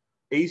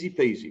 Easy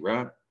peasy,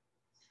 right?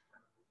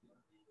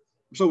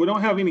 So we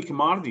don't have any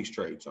commodities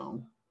trades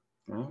on,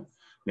 right?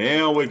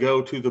 Now we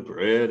go to the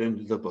bread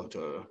and the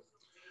butter.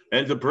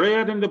 And the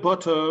bread and the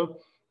butter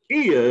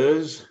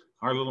is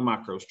our little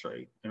micros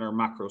trade and our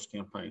micros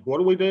campaign.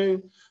 What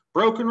do?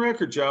 Broken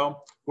record,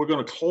 y'all. We're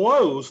going to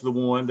close the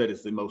one that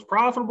is the most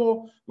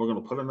profitable. We're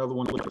going to put another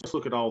one. Let's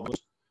look at all this.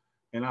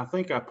 And I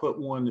think I put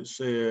one that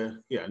said,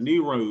 yeah,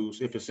 new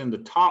rules if it's in the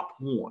top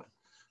one.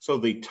 So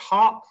the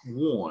top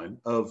one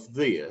of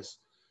this.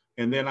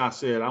 And then I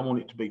said, I want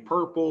it to be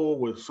purple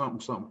with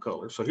something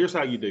color. So here's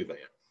how you do that.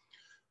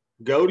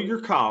 Go to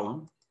your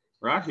column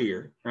right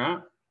here, right?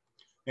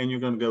 And you're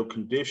going to go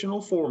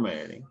conditional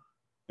formatting.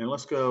 And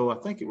let's go, I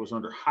think it was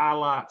under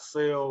highlight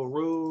cell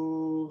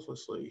rules.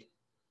 Let's see.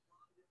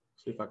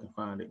 See if I can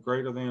find it.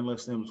 Greater than,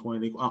 less than,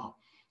 between, equal.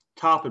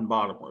 Top and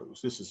bottom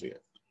rules. This is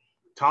it.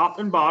 Top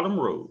and bottom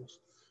rules.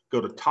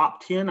 Go to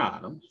top 10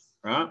 items,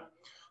 right?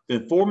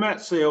 Then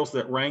format cells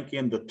that rank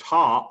in the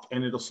top,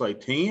 and it'll say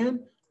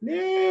 10.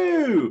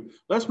 No,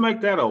 let's make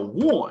that a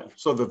 1.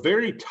 So the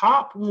very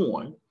top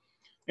one.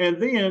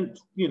 And then,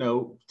 you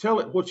know, tell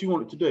it what you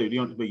want it to do. Do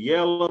you want it to be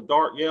yellow,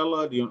 dark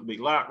yellow? Do you want it to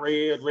be light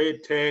red,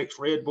 red text,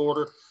 red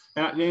border?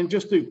 And then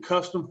just do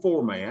custom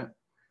format.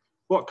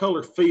 What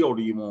color field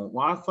do you want?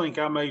 Well, I think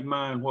I made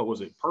mine, what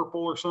was it,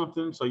 purple or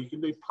something? So you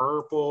can do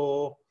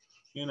purple,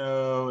 you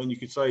know, and you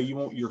could say you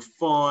want your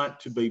font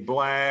to be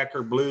black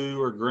or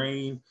blue or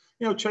green.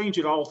 You know, change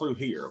it all through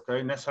here,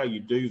 okay? And that's how you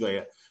do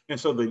that. And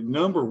so the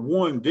number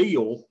one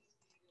deal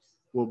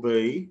will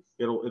be,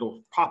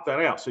 it'll pop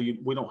that out so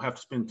we don't have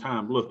to spend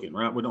time looking,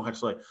 right? We don't have to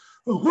say,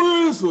 oh,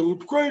 where is the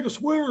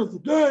greatest winner of the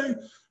day?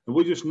 And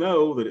we just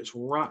know that it's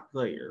right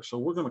there. So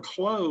we're going to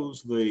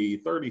close the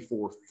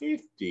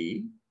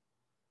 3450,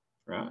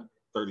 right?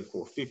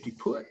 3450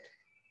 put.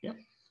 Yep.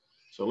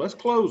 So let's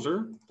close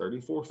her,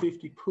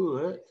 3450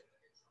 put.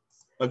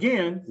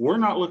 Again, we're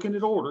not looking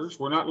at orders.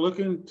 We're not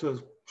looking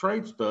to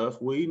trade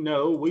stuff. We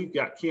know we've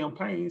got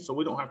campaigns, so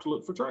we don't have to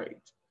look for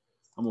trades.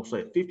 I'm going to say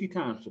it 50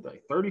 times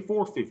today.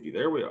 3450.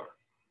 There we are.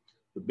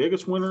 The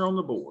biggest winner on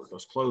the board.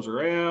 Let's close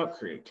her out.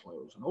 Create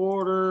closing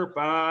order.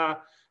 Buy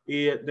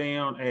it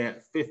down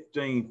at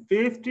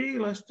 1550.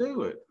 Let's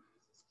do it.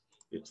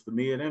 It's the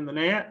mid and the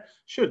nat.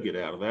 Should get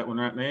out of that one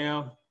right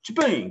now.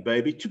 Cha-bing,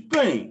 baby.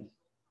 Cha-bing.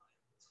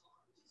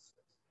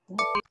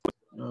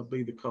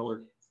 Be the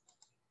color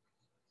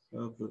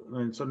of the,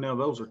 and so now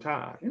those are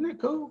tied. Isn't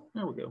that cool?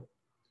 There we go.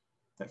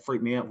 That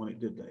freaked me out when it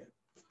did that.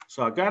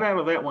 So I got out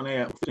of that one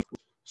out.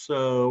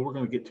 So we're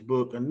going to get to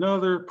book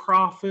another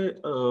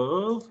profit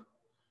of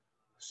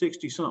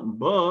 60 something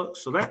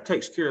bucks. So that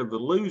takes care of the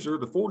loser,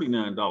 the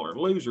 $49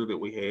 loser that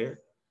we had.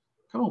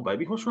 Come on,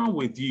 baby. What's wrong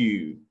with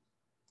you?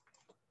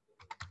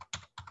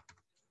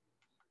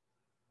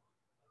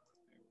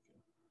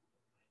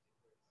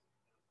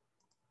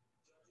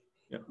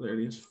 Yep, there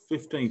it is.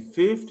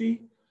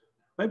 1550.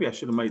 Maybe I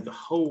should have made the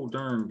whole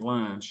darn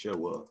line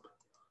show up.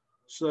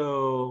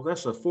 So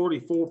that's a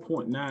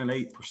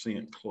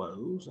 44.98%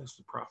 close. That's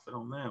the profit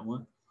on that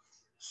one.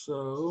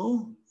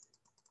 So,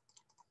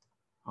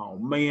 oh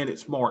man,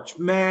 it's March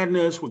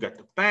Madness. We got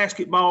the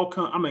basketball.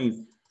 I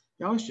mean,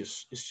 y'all, it's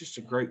just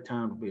a great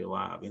time to be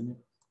alive, isn't it?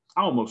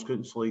 I almost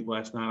couldn't sleep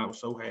last night. I was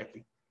so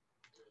happy.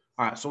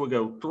 All right, so we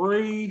go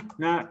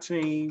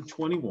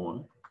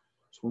 3/19/21.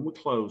 So when we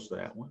close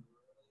that one,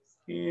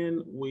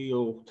 and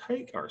we'll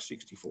take our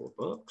 64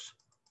 bucks,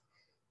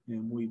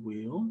 and we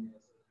will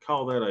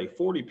call that a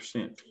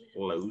 40%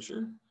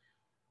 closer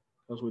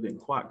because we didn't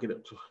quite get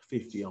up to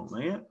 50 on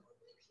that.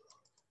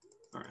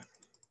 All right.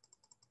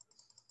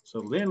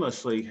 So then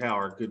let's see how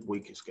our good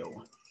week is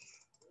going.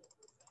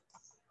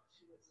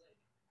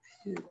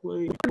 Good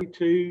week,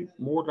 32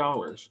 more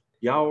dollars.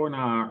 Y'all and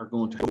I are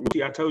going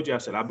to, I told you, I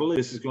said, I believe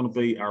this is going to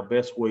be our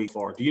best week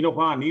for. Do you know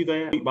why I knew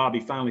that? Bobby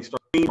finally started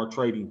our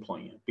trading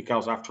plan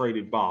because I've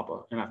traded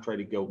BABA and I've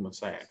traded Goldman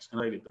Sachs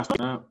and I traded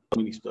so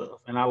many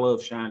stuff. And I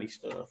love shiny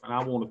stuff and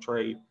I want to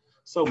trade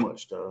so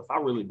much stuff. I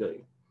really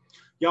do.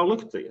 Y'all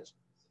look at this.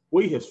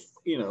 We have,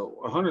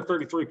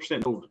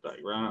 133% gold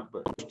today, right?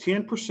 But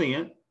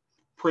 10%,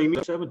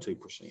 premium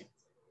 72%.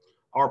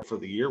 Our for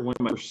the year,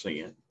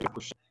 1%.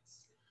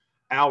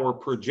 Our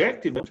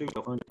projected,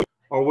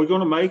 are we going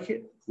to make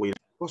it?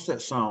 What's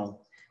that song?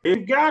 If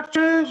you got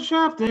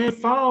something,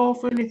 fall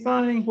off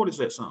anything. What is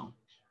that song?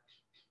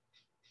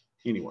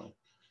 Anyway,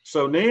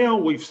 so now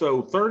we've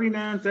sold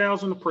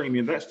 39,000 of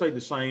premium. That stayed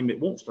the same. It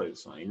won't stay the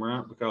same,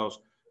 right?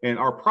 And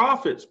our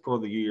profits for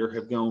the year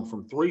have gone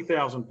from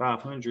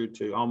 3,500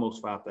 to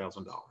almost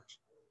 $5,000.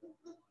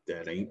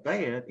 That ain't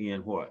bad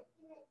in what?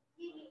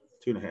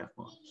 2.5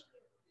 months.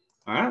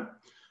 All right.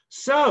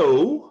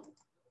 So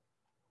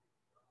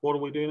what do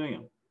we do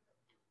now?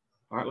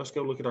 All right, let's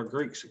go look at our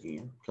Greeks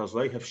again because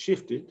they have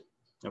shifted.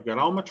 I've got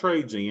all my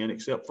trades in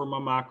except for my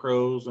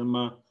micros and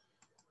my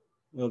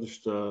other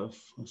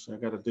stuff. Let's see, I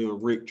got to do a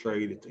Rick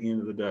trade at the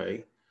end of the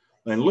day.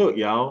 And look,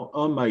 y'all,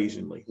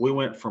 amazingly, we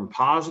went from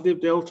positive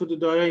delta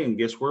today, and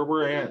guess where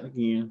we're at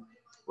again?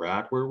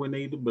 Right where we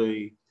need to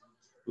be.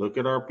 Look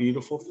at our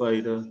beautiful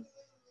theta.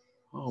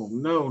 Oh,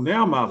 no,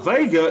 now my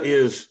Vega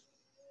is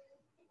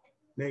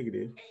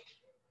negative.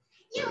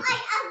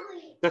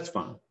 That's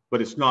fine,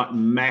 but it's not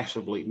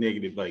massively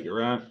negative Vega,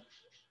 right?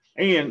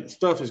 And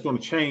stuff is going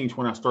to change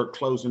when I start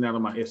closing out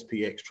of my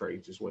SPX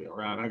trades as well,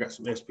 right? I got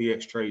some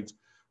SPX trades.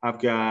 I've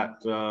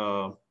got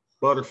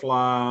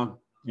Butterfly,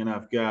 and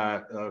I've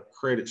got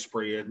credit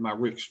spread, my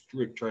Rick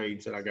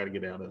trades that I got to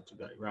get out of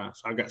today, right?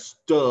 So I got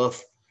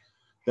stuff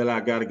that I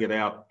got to get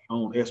out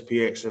on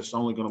SPX that's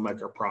only going to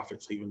make our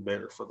profits even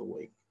better for the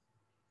week.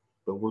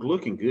 But we're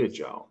looking good,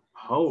 y'all.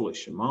 Holy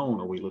Shimon,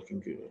 are we looking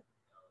good?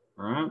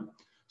 All right.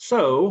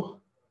 So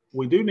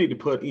we do need to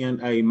put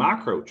in a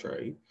micro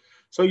trade.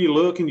 So you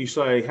look and you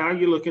say, how are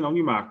you looking on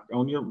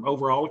your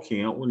overall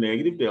account? We're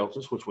negative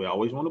deltas, which we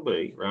always want to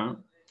be, right?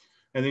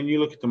 And then you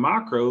look at the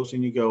macros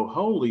and you go,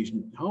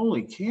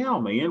 holy cow,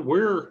 man,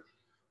 we're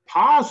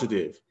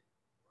positive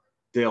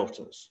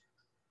deltas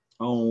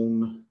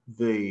on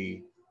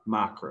the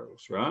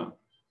macros, right?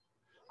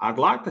 I'd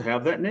like to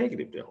have that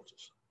negative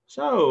deltas.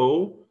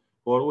 So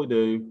what do we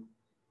do?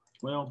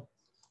 Well,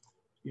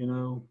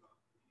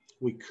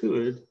 we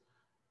could,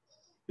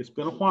 it's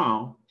been a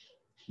while,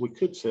 we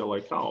could sell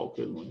a call,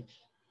 couldn't we?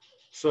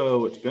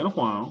 So it's been a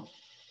while.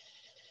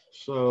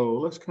 So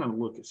let's kind of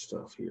look at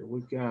stuff here.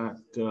 We've got,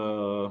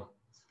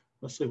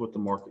 let's see what the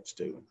market's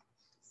doing.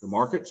 The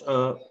market's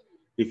up.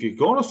 If you're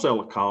going to sell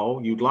a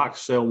call, you'd like to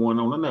sell one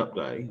on an up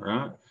day,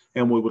 right?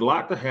 And we would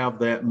like to have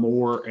that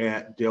more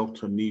at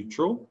delta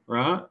neutral,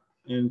 right?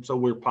 And so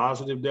we're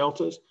positive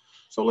deltas.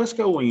 So let's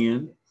go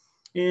in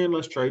and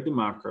let's trade the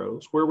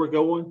micros. Where we're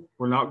going,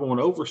 we're not going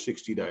over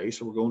 60 days,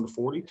 so we're going to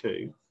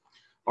 42.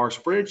 Our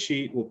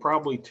spreadsheet will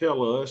probably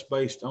tell us,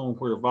 based on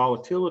where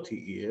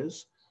volatility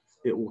is,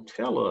 it will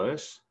tell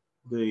us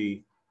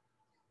the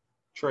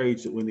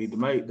trades that we need to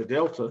make, the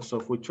delta. So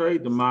if we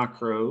trade the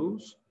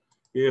micros,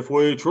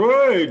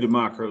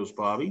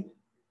 Bobby,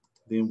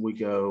 then we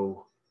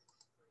go,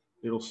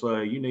 it'll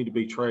say you need to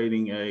be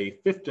trading a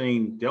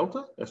 15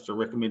 delta. That's the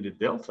recommended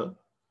delta.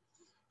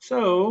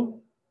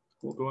 So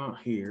we'll go out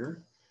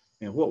here,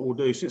 and what we'll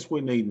do, since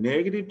we need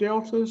negative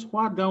deltas,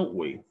 why don't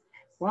we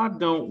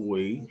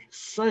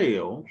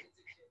sell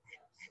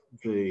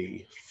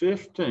the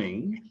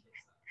 15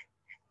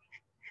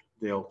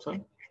 delta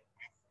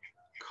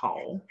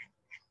call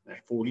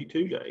at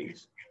 42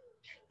 days.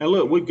 And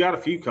look, we've got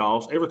a few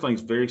calls. Everything's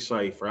very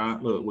safe, right?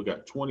 Look, we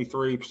got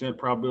 23%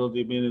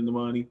 probability of being in the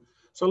money.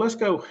 So let's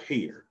go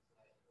here,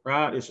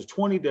 right? It's a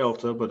 20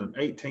 delta, but an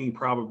 18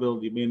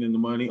 probability of being in the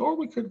money, or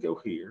we could go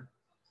here.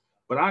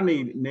 But I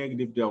need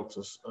negative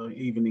deltas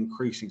even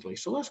increasingly.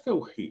 So let's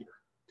go here,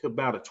 to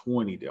about a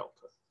 20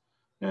 delta.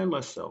 And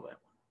let's sell that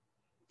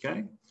one.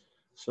 Okay.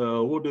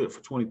 So we'll do it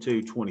for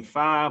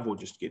 22.25. We'll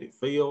just get it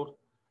filled.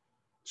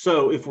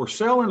 So if we're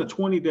selling a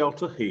 20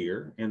 delta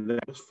here and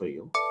that is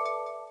filled,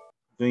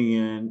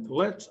 then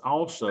let's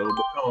also,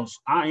 because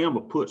I am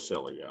a put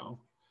seller, y'all,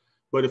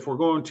 but if we're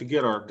going to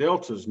get our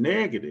deltas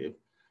negative,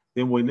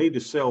 then we need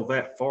to sell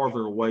that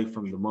farther away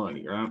from the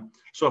money, right?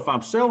 So if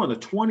I'm selling a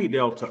 20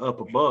 delta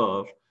up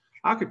above,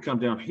 I could come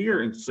down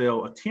here and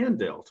sell a 10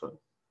 delta,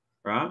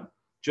 right?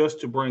 Just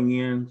to bring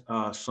in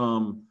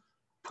some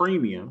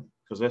premium,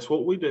 because that's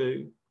what we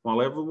do.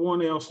 While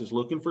everyone else is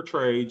looking for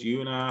trades,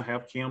 you and I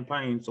have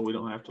campaigns, so we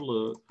don't have to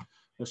look.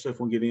 Let's see if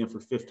we can get in for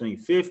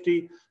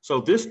 15.50.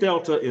 So this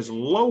delta is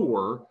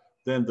lower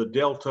than the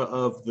delta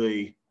of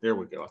the, there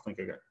we go. I think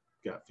I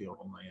got filled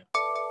on that.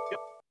 Yep,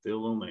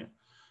 filled on that.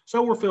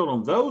 So we're filled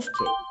on those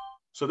two.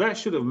 So that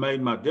should have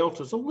made my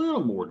deltas a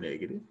little more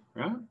negative,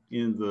 right?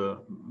 In the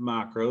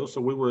micro. So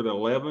we were at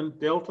 11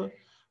 delta.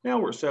 Now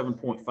we're at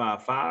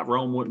 7.55.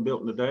 Rome wasn't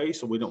built in a day,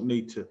 so we don't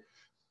need to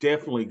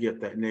definitely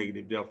get that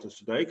negative deltas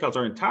today because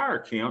our entire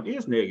account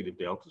is negative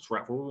deltas,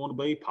 right where we want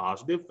to be,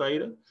 positive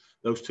theta.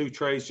 Those two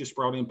trades just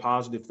brought in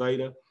positive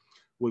theta.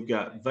 We've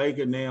got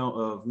Vega now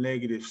of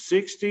negative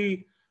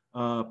 60,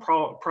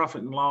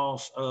 profit and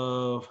loss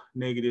of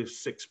negative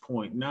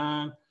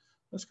 6.9.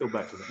 Let's go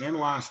back to the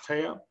Analyze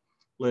tab.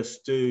 Let's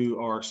do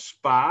our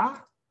SPY,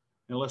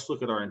 and let's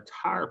look at our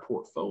entire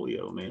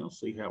portfolio now,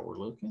 see how we're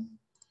looking.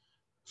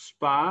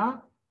 SPY,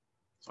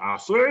 I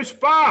say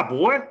SPY,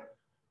 boy.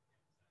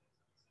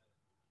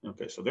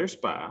 Okay, so there's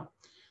SPY.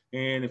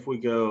 And if we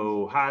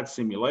go hide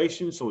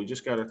simulation, so we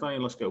just got our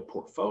thing, let's go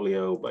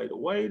portfolio, beta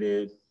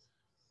weighted.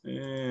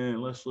 And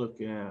let's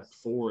look at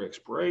 4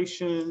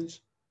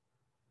 expirations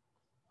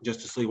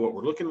just to see what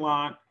we're looking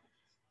like.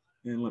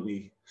 And let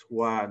me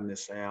widen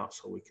this out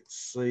so we can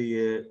see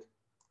it.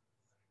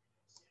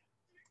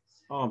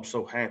 Oh, I'm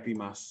so happy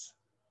my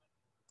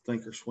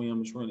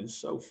Thinkorswim is running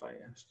so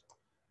fast.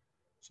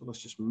 So let's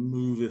just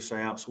move this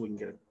out so we can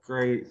get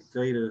a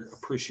greater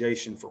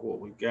appreciation for what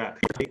we've got.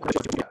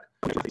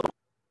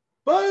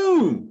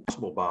 Boom!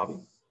 Possible, Bobby.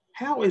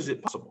 How is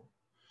it possible?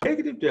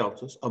 Negative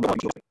deltas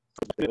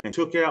and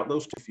took out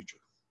those two futures.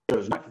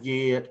 Does not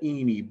get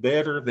any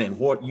better than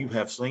what you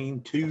have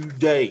seen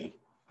today.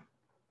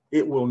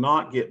 It will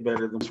not get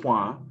better than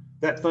why.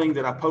 That thing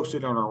that I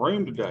posted on our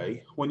room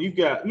today, when you've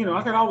got, you know,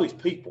 I got all these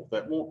people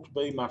that want to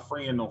be my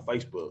friend on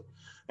Facebook.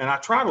 And I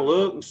try to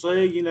look and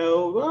say, you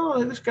know, well,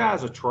 this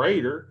guy's a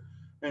trader.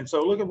 And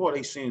so look at what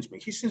he sends me.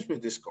 He sends me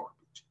this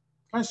garbage.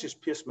 That's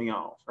just pissed me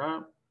off,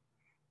 right?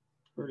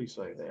 Where did he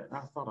say that?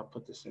 I thought I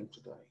put this in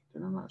today.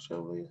 Did I not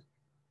show this?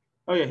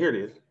 Oh, yeah, here it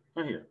is.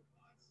 Right here.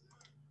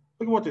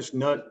 Look at what this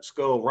nut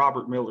skull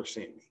Robert Miller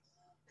sent me.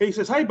 He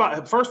says, hey,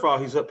 first of all,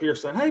 he's up here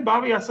saying, hey,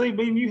 Bobby, I see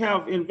you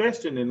have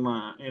invested in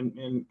mine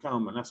in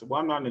common. I said, well,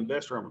 I'm not an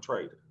investor. I'm a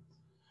trader.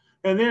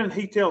 And then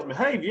he tells me,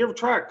 hey, have you ever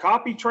tried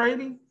copy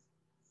trading?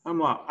 I'm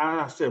like,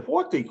 I said,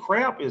 what the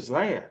crap is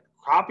that?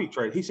 Copy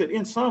trade. He said,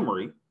 in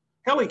summary,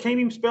 hell, he can't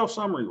even spell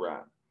summary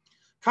right.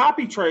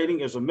 Copy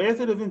trading is a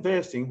method of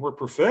investing where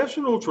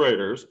professional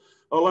traders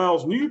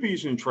allows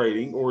newbies in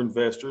trading or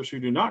investors who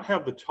do not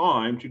have the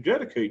time to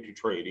dedicate to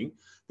trading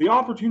the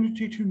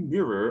opportunity to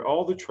mirror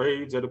all the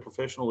trades that a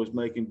professional is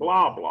making,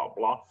 blah, blah,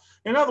 blah.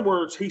 In other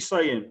words, he's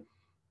saying,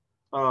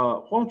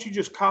 why don't you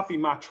just copy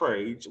my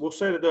trades? We'll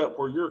set it up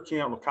where your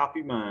account will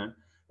copy mine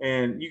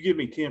and you give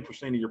me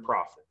 10% of your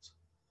profits.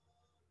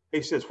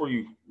 He says, for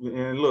you,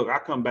 and look, I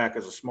come back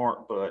as a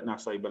smart butt and I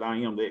say, but I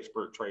am the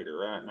expert trader,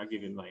 right? And I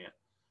give him that.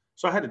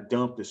 So I had to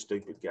dump this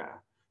stupid guy.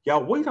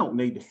 Y'all, we don't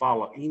need to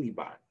follow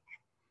anybody.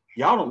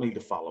 Y'all don't need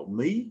to follow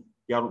me.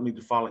 Y'all don't need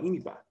to follow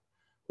anybody.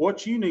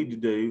 What you need to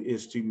do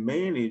is to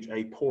manage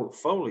a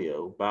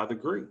portfolio by the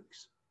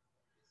Greeks.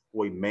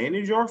 We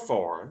manage our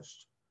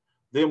forest,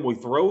 then we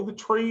throw the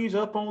trees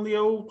up on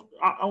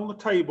the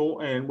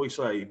table and we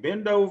say,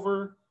 bend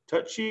over,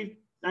 touch your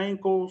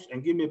ankles,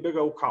 and give me a big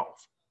old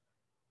cough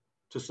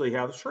to see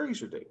how the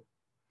trees are doing.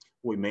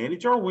 We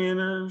manage our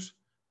winners.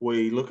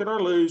 We look at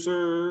our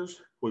losers.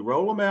 We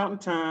roll them out in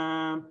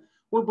time.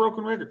 We're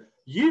broken record.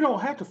 You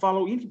don't have to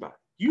follow anybody.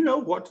 You know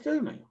what to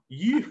do now.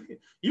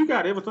 You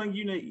got everything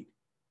you need.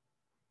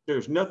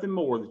 There's nothing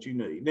more that you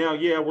need. Now,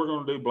 yeah, we're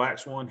going to do black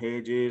swan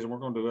hedges and we're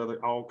going to do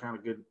all kind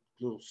of good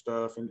little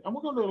stuff. And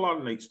we're going to do a lot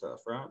of neat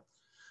stuff, right?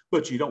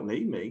 But you don't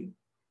need me.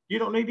 You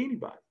don't need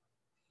anybody.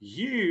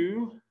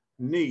 You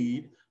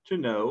need to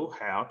know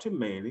how to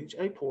manage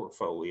a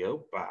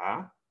portfolio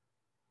by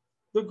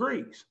the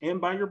Greeks and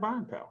by your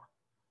buying power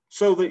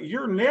so that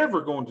you're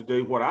never going to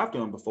do what I've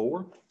done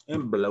before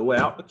and blow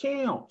out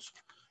accounts.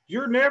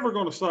 You're never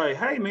going to say,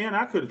 hey, man,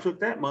 I could have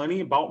took that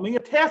money and bought me a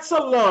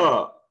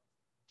Tesla.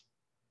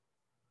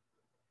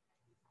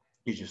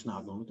 You're just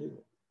not going to do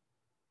it.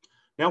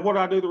 Now, what do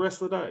I do the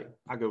rest of the day?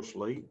 I go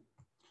sleep.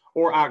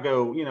 Or I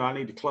go, you know, I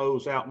need to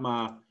close out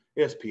my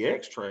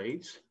SPX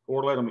trades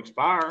or let them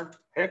expire.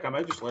 Heck, I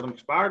may just let them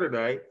expire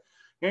today.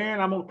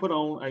 And I'm going to put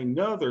on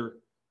another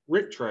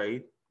RIC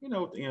trade, you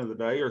know, at the end of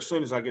the day or as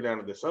soon as I get out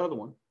of this other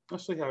one.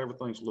 Let's see how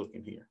everything's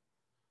looking here.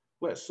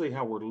 Let's see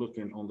how we're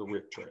looking on the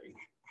RIP trade.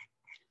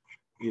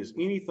 Is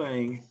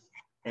anything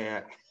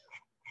at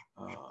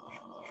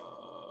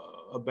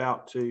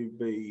about to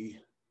be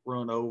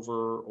run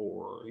over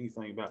or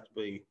anything about to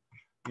be,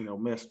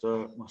 messed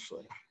up? Let's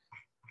see.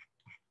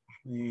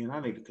 And I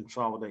need to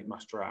consolidate my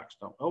strikes.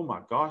 Oh my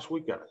gosh,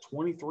 we've got a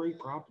 23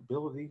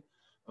 probability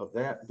of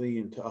that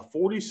being a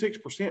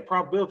 46%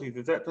 probability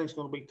that that thing's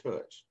going to be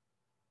touched.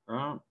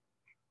 Right?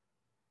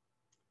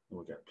 And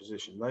we got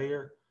position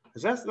there.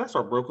 Because that's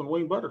our broken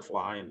wing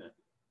butterfly, isn't it?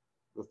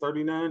 The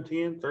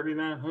 3910,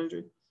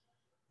 3900,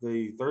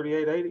 the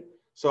 3880.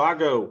 So I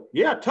go,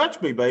 yeah,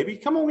 touch me, baby.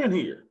 Come on in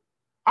here.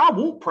 I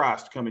want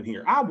price to come in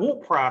here. I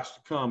want price to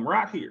come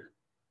right here.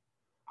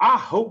 I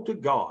hope to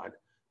God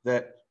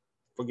that,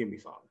 forgive me,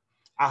 Father,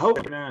 I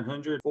hope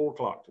 900, 4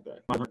 o'clock today,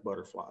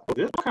 butterfly.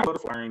 This kind of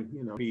butterfly,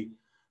 be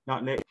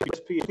not next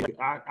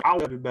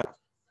I'll be back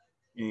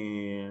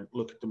and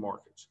look at the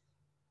markets.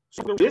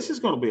 So this is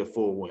going to be a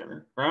full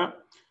winner, right?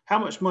 How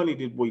much money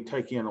did we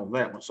take in on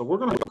that one? So we're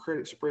going to have a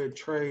credit spread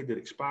trade that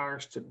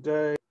expires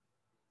today.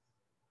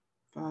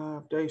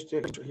 5 days to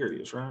extra. Here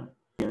it is, right?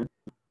 And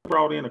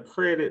brought in a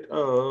credit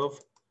of,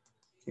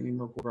 can't even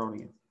remember what brought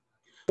in.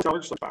 So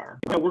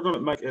we're going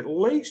to make at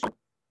least,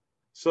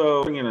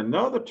 so bring in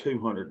another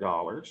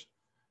 $200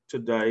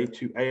 today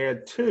to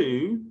add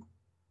to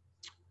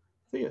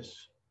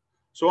this.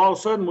 So all of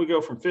a sudden we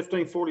go from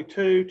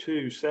 1542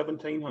 to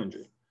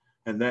 1700.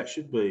 And that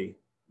should be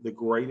the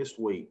greatest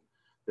week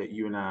that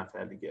you and I have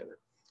had together.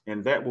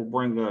 And that will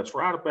bring us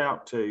right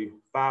about to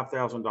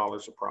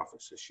 $5,000 of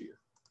profits this year.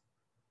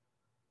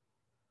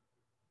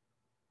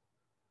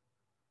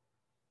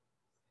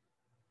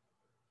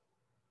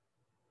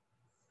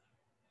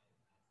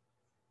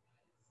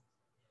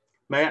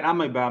 Matt, I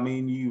may buy me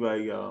and you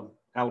a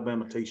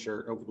Alabama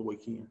t-shirt over the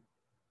weekend.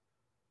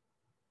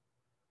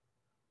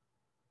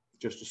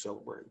 Just to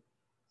celebrate.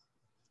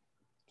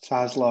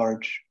 Size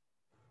large.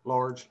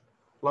 Large.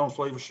 Long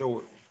sleeve or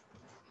short?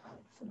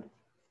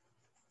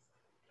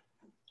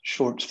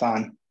 Short's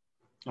fine.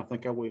 I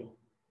think I will.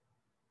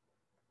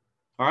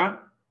 All right.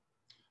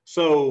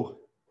 So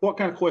what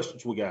kind of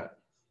questions we got?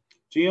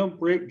 Jim,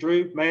 Rick,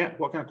 Drew, Matt,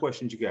 what kind of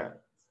questions you got?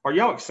 Are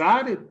y'all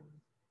excited?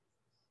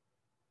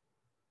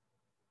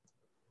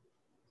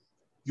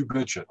 You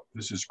betcha.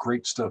 This is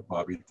great stuff,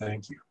 Bobby.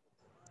 Thank you.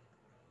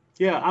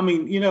 Yeah, I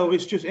mean,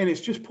 it's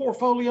just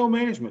portfolio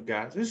management,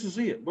 guys. This is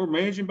it. We're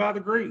managing by the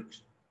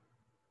Greeks.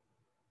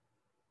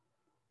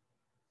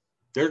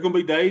 There's going to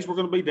be days we're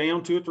going to be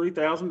down $2,000 or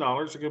 $3,000.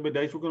 There's going to be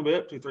days we're going to be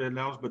up $2,000 or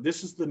 $3,000. But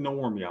this is the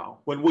norm,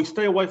 y'all. When we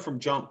stay away from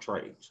junk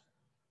trades,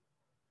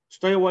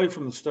 stay away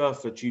from the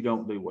stuff that you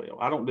don't do well.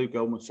 I don't do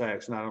Goldman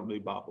Sachs and I don't do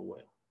BABA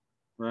well.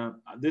 Right?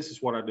 This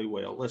is what I do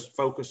well. Let's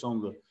focus on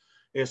the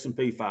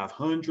S&P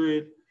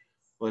 500.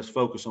 Let's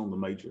focus on the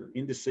major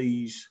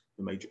indices,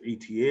 the major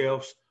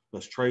ETFs.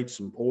 Let's trade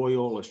some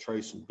oil. Let's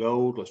trade some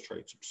gold. Let's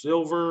trade some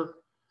silver.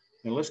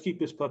 And let's keep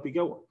this puppy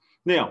going.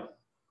 Now,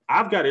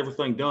 I've got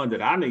everything done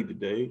that I need to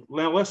do.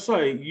 Now, let's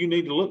say you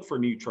need to look for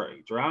new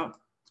trades, right?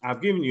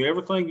 I've given you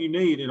everything you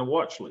need in a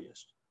watch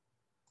list.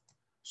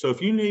 So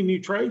if you need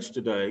new trades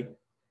today,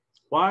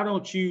 why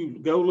don't you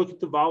go look at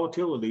the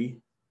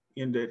volatility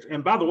index?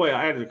 And by the way,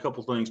 I added a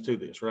couple things to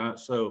this, right?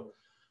 So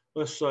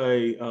let's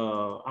say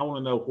I want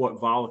to know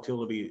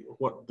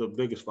what the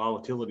biggest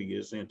volatility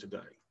is in today.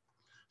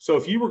 So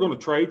if you were going to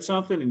trade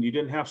something and you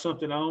didn't have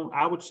something on,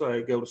 I would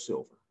say go to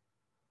silver.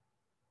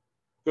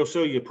 Go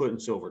sell you a put in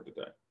silver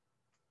today.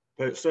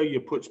 Sell you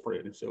a put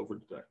spread in silver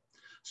today.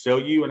 Sell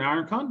you an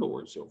iron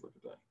condor in silver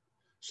today.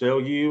 Sell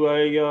you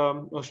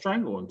a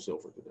strangle in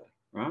silver today,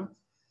 right?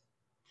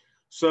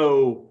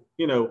 So,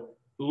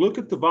 look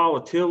at the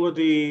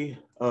volatility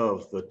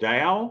of the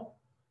Dow.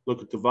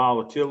 Look at the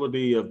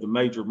volatility of the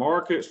major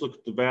markets. Look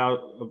at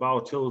the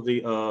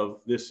volatility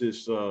of, this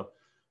is the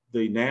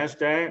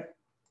NASDAQ.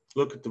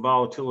 Look at the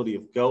volatility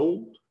of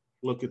gold.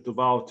 Look at the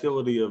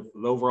volatility of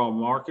the overall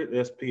market,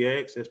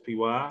 SPX,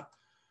 SPY.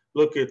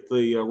 Look at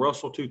the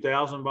Russell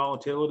 2000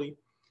 volatility.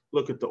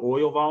 Look at the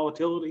oil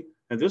volatility.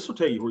 And this will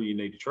tell you where you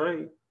need to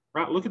trade,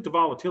 right? Look at the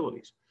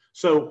volatilities.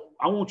 So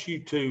I want you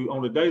to,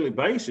 on a daily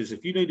basis,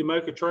 if you need to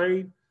make a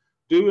trade,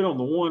 do it on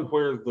the one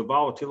where the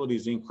volatility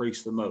is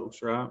increased the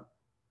most, right?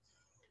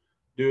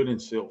 Do it in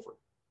silver.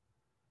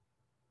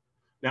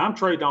 Now I'm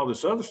trading all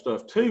this other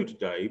stuff too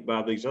today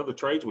by these other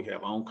trades we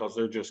have on because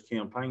they're just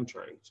campaign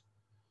trades.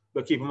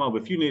 But keep them on.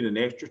 If you need an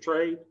extra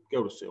trade,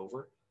 go to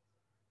silver.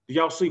 Do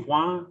y'all see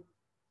why?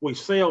 We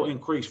sell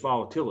increased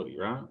volatility,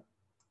 right?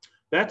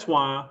 That's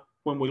why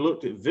when we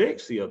looked at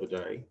VIX the other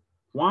day,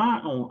 why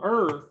on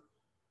earth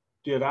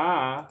did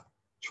I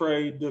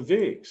trade the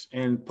VIX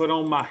and put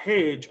on my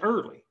hedge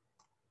early?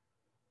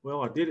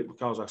 Well, I did it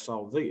because I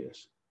saw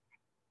this.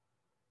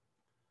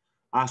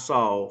 I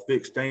saw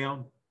VIX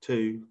down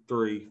 2,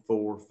 3,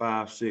 4,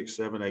 5, 6,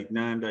 7, 8,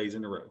 9 days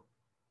in a row.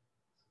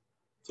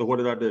 So what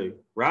did I do?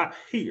 Right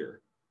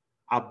here,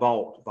 I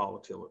bought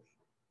volatility.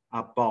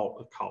 I bought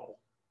a call,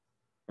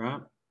 right?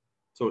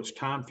 So it's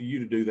time for you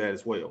to do that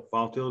as well.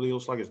 Volatility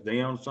looks like it's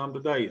down some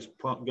today. It's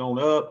gone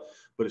up,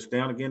 but it's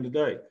down again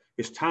today.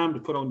 It's time to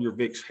put on your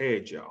VIX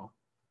hedge, y'all.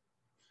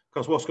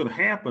 Because what's going to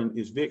happen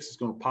is VIX is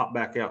going to pop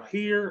back out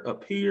here,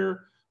 up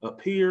here,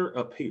 up here,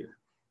 up here.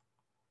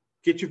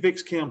 Get your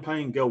VIX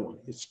campaign going.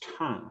 It's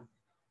time.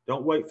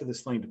 Don't wait for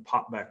this thing to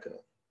pop back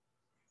up.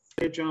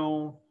 Hedge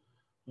on.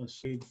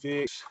 Let's see,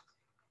 VIX.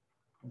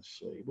 Let's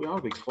see. We ought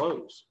to be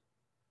close.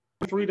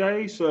 3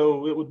 days,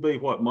 so it would be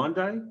what,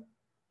 Monday?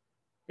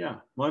 Yeah,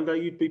 Monday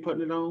you'd be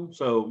putting it on.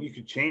 So you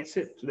could chance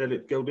it to let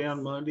it go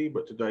down Monday,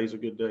 but today's a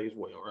good day as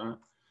well, right?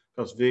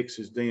 Because VIX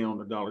is down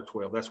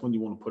 $1.12. That's when you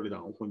want to put it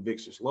on. When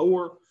VIX is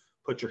lower,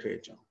 put your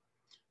hedge on.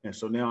 And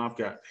so now I've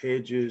got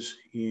hedges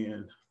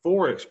in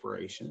 4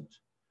 expirations.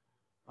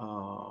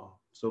 So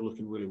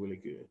looking really, really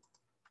good.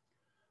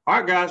 All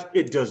right, guys,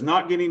 it does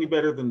not get any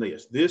better than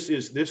this. This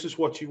is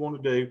what you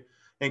want to do.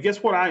 And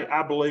guess what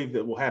I believe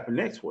that will happen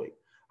next week?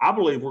 I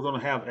believe we're going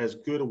to have as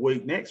good a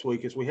week next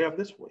week as we have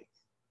this week,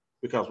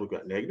 because we've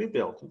got negative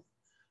delta,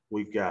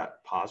 we've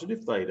got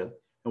positive theta,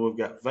 and we've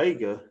got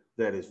Vega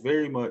that is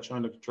very much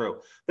under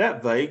control.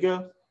 That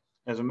Vega,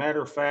 as a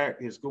matter of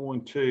fact, is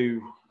going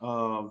to,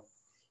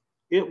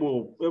 it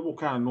will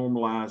kind of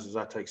normalize as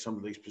I take some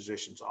of these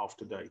positions off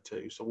today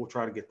too. So we'll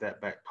try to get that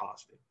back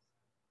positive.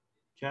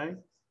 Okay.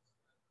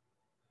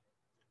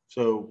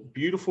 So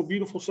beautiful,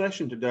 beautiful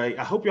session today.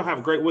 I hope y'all have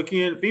a great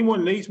weekend. If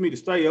anyone needs me to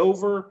stay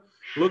over,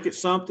 look at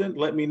something,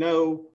 let me know.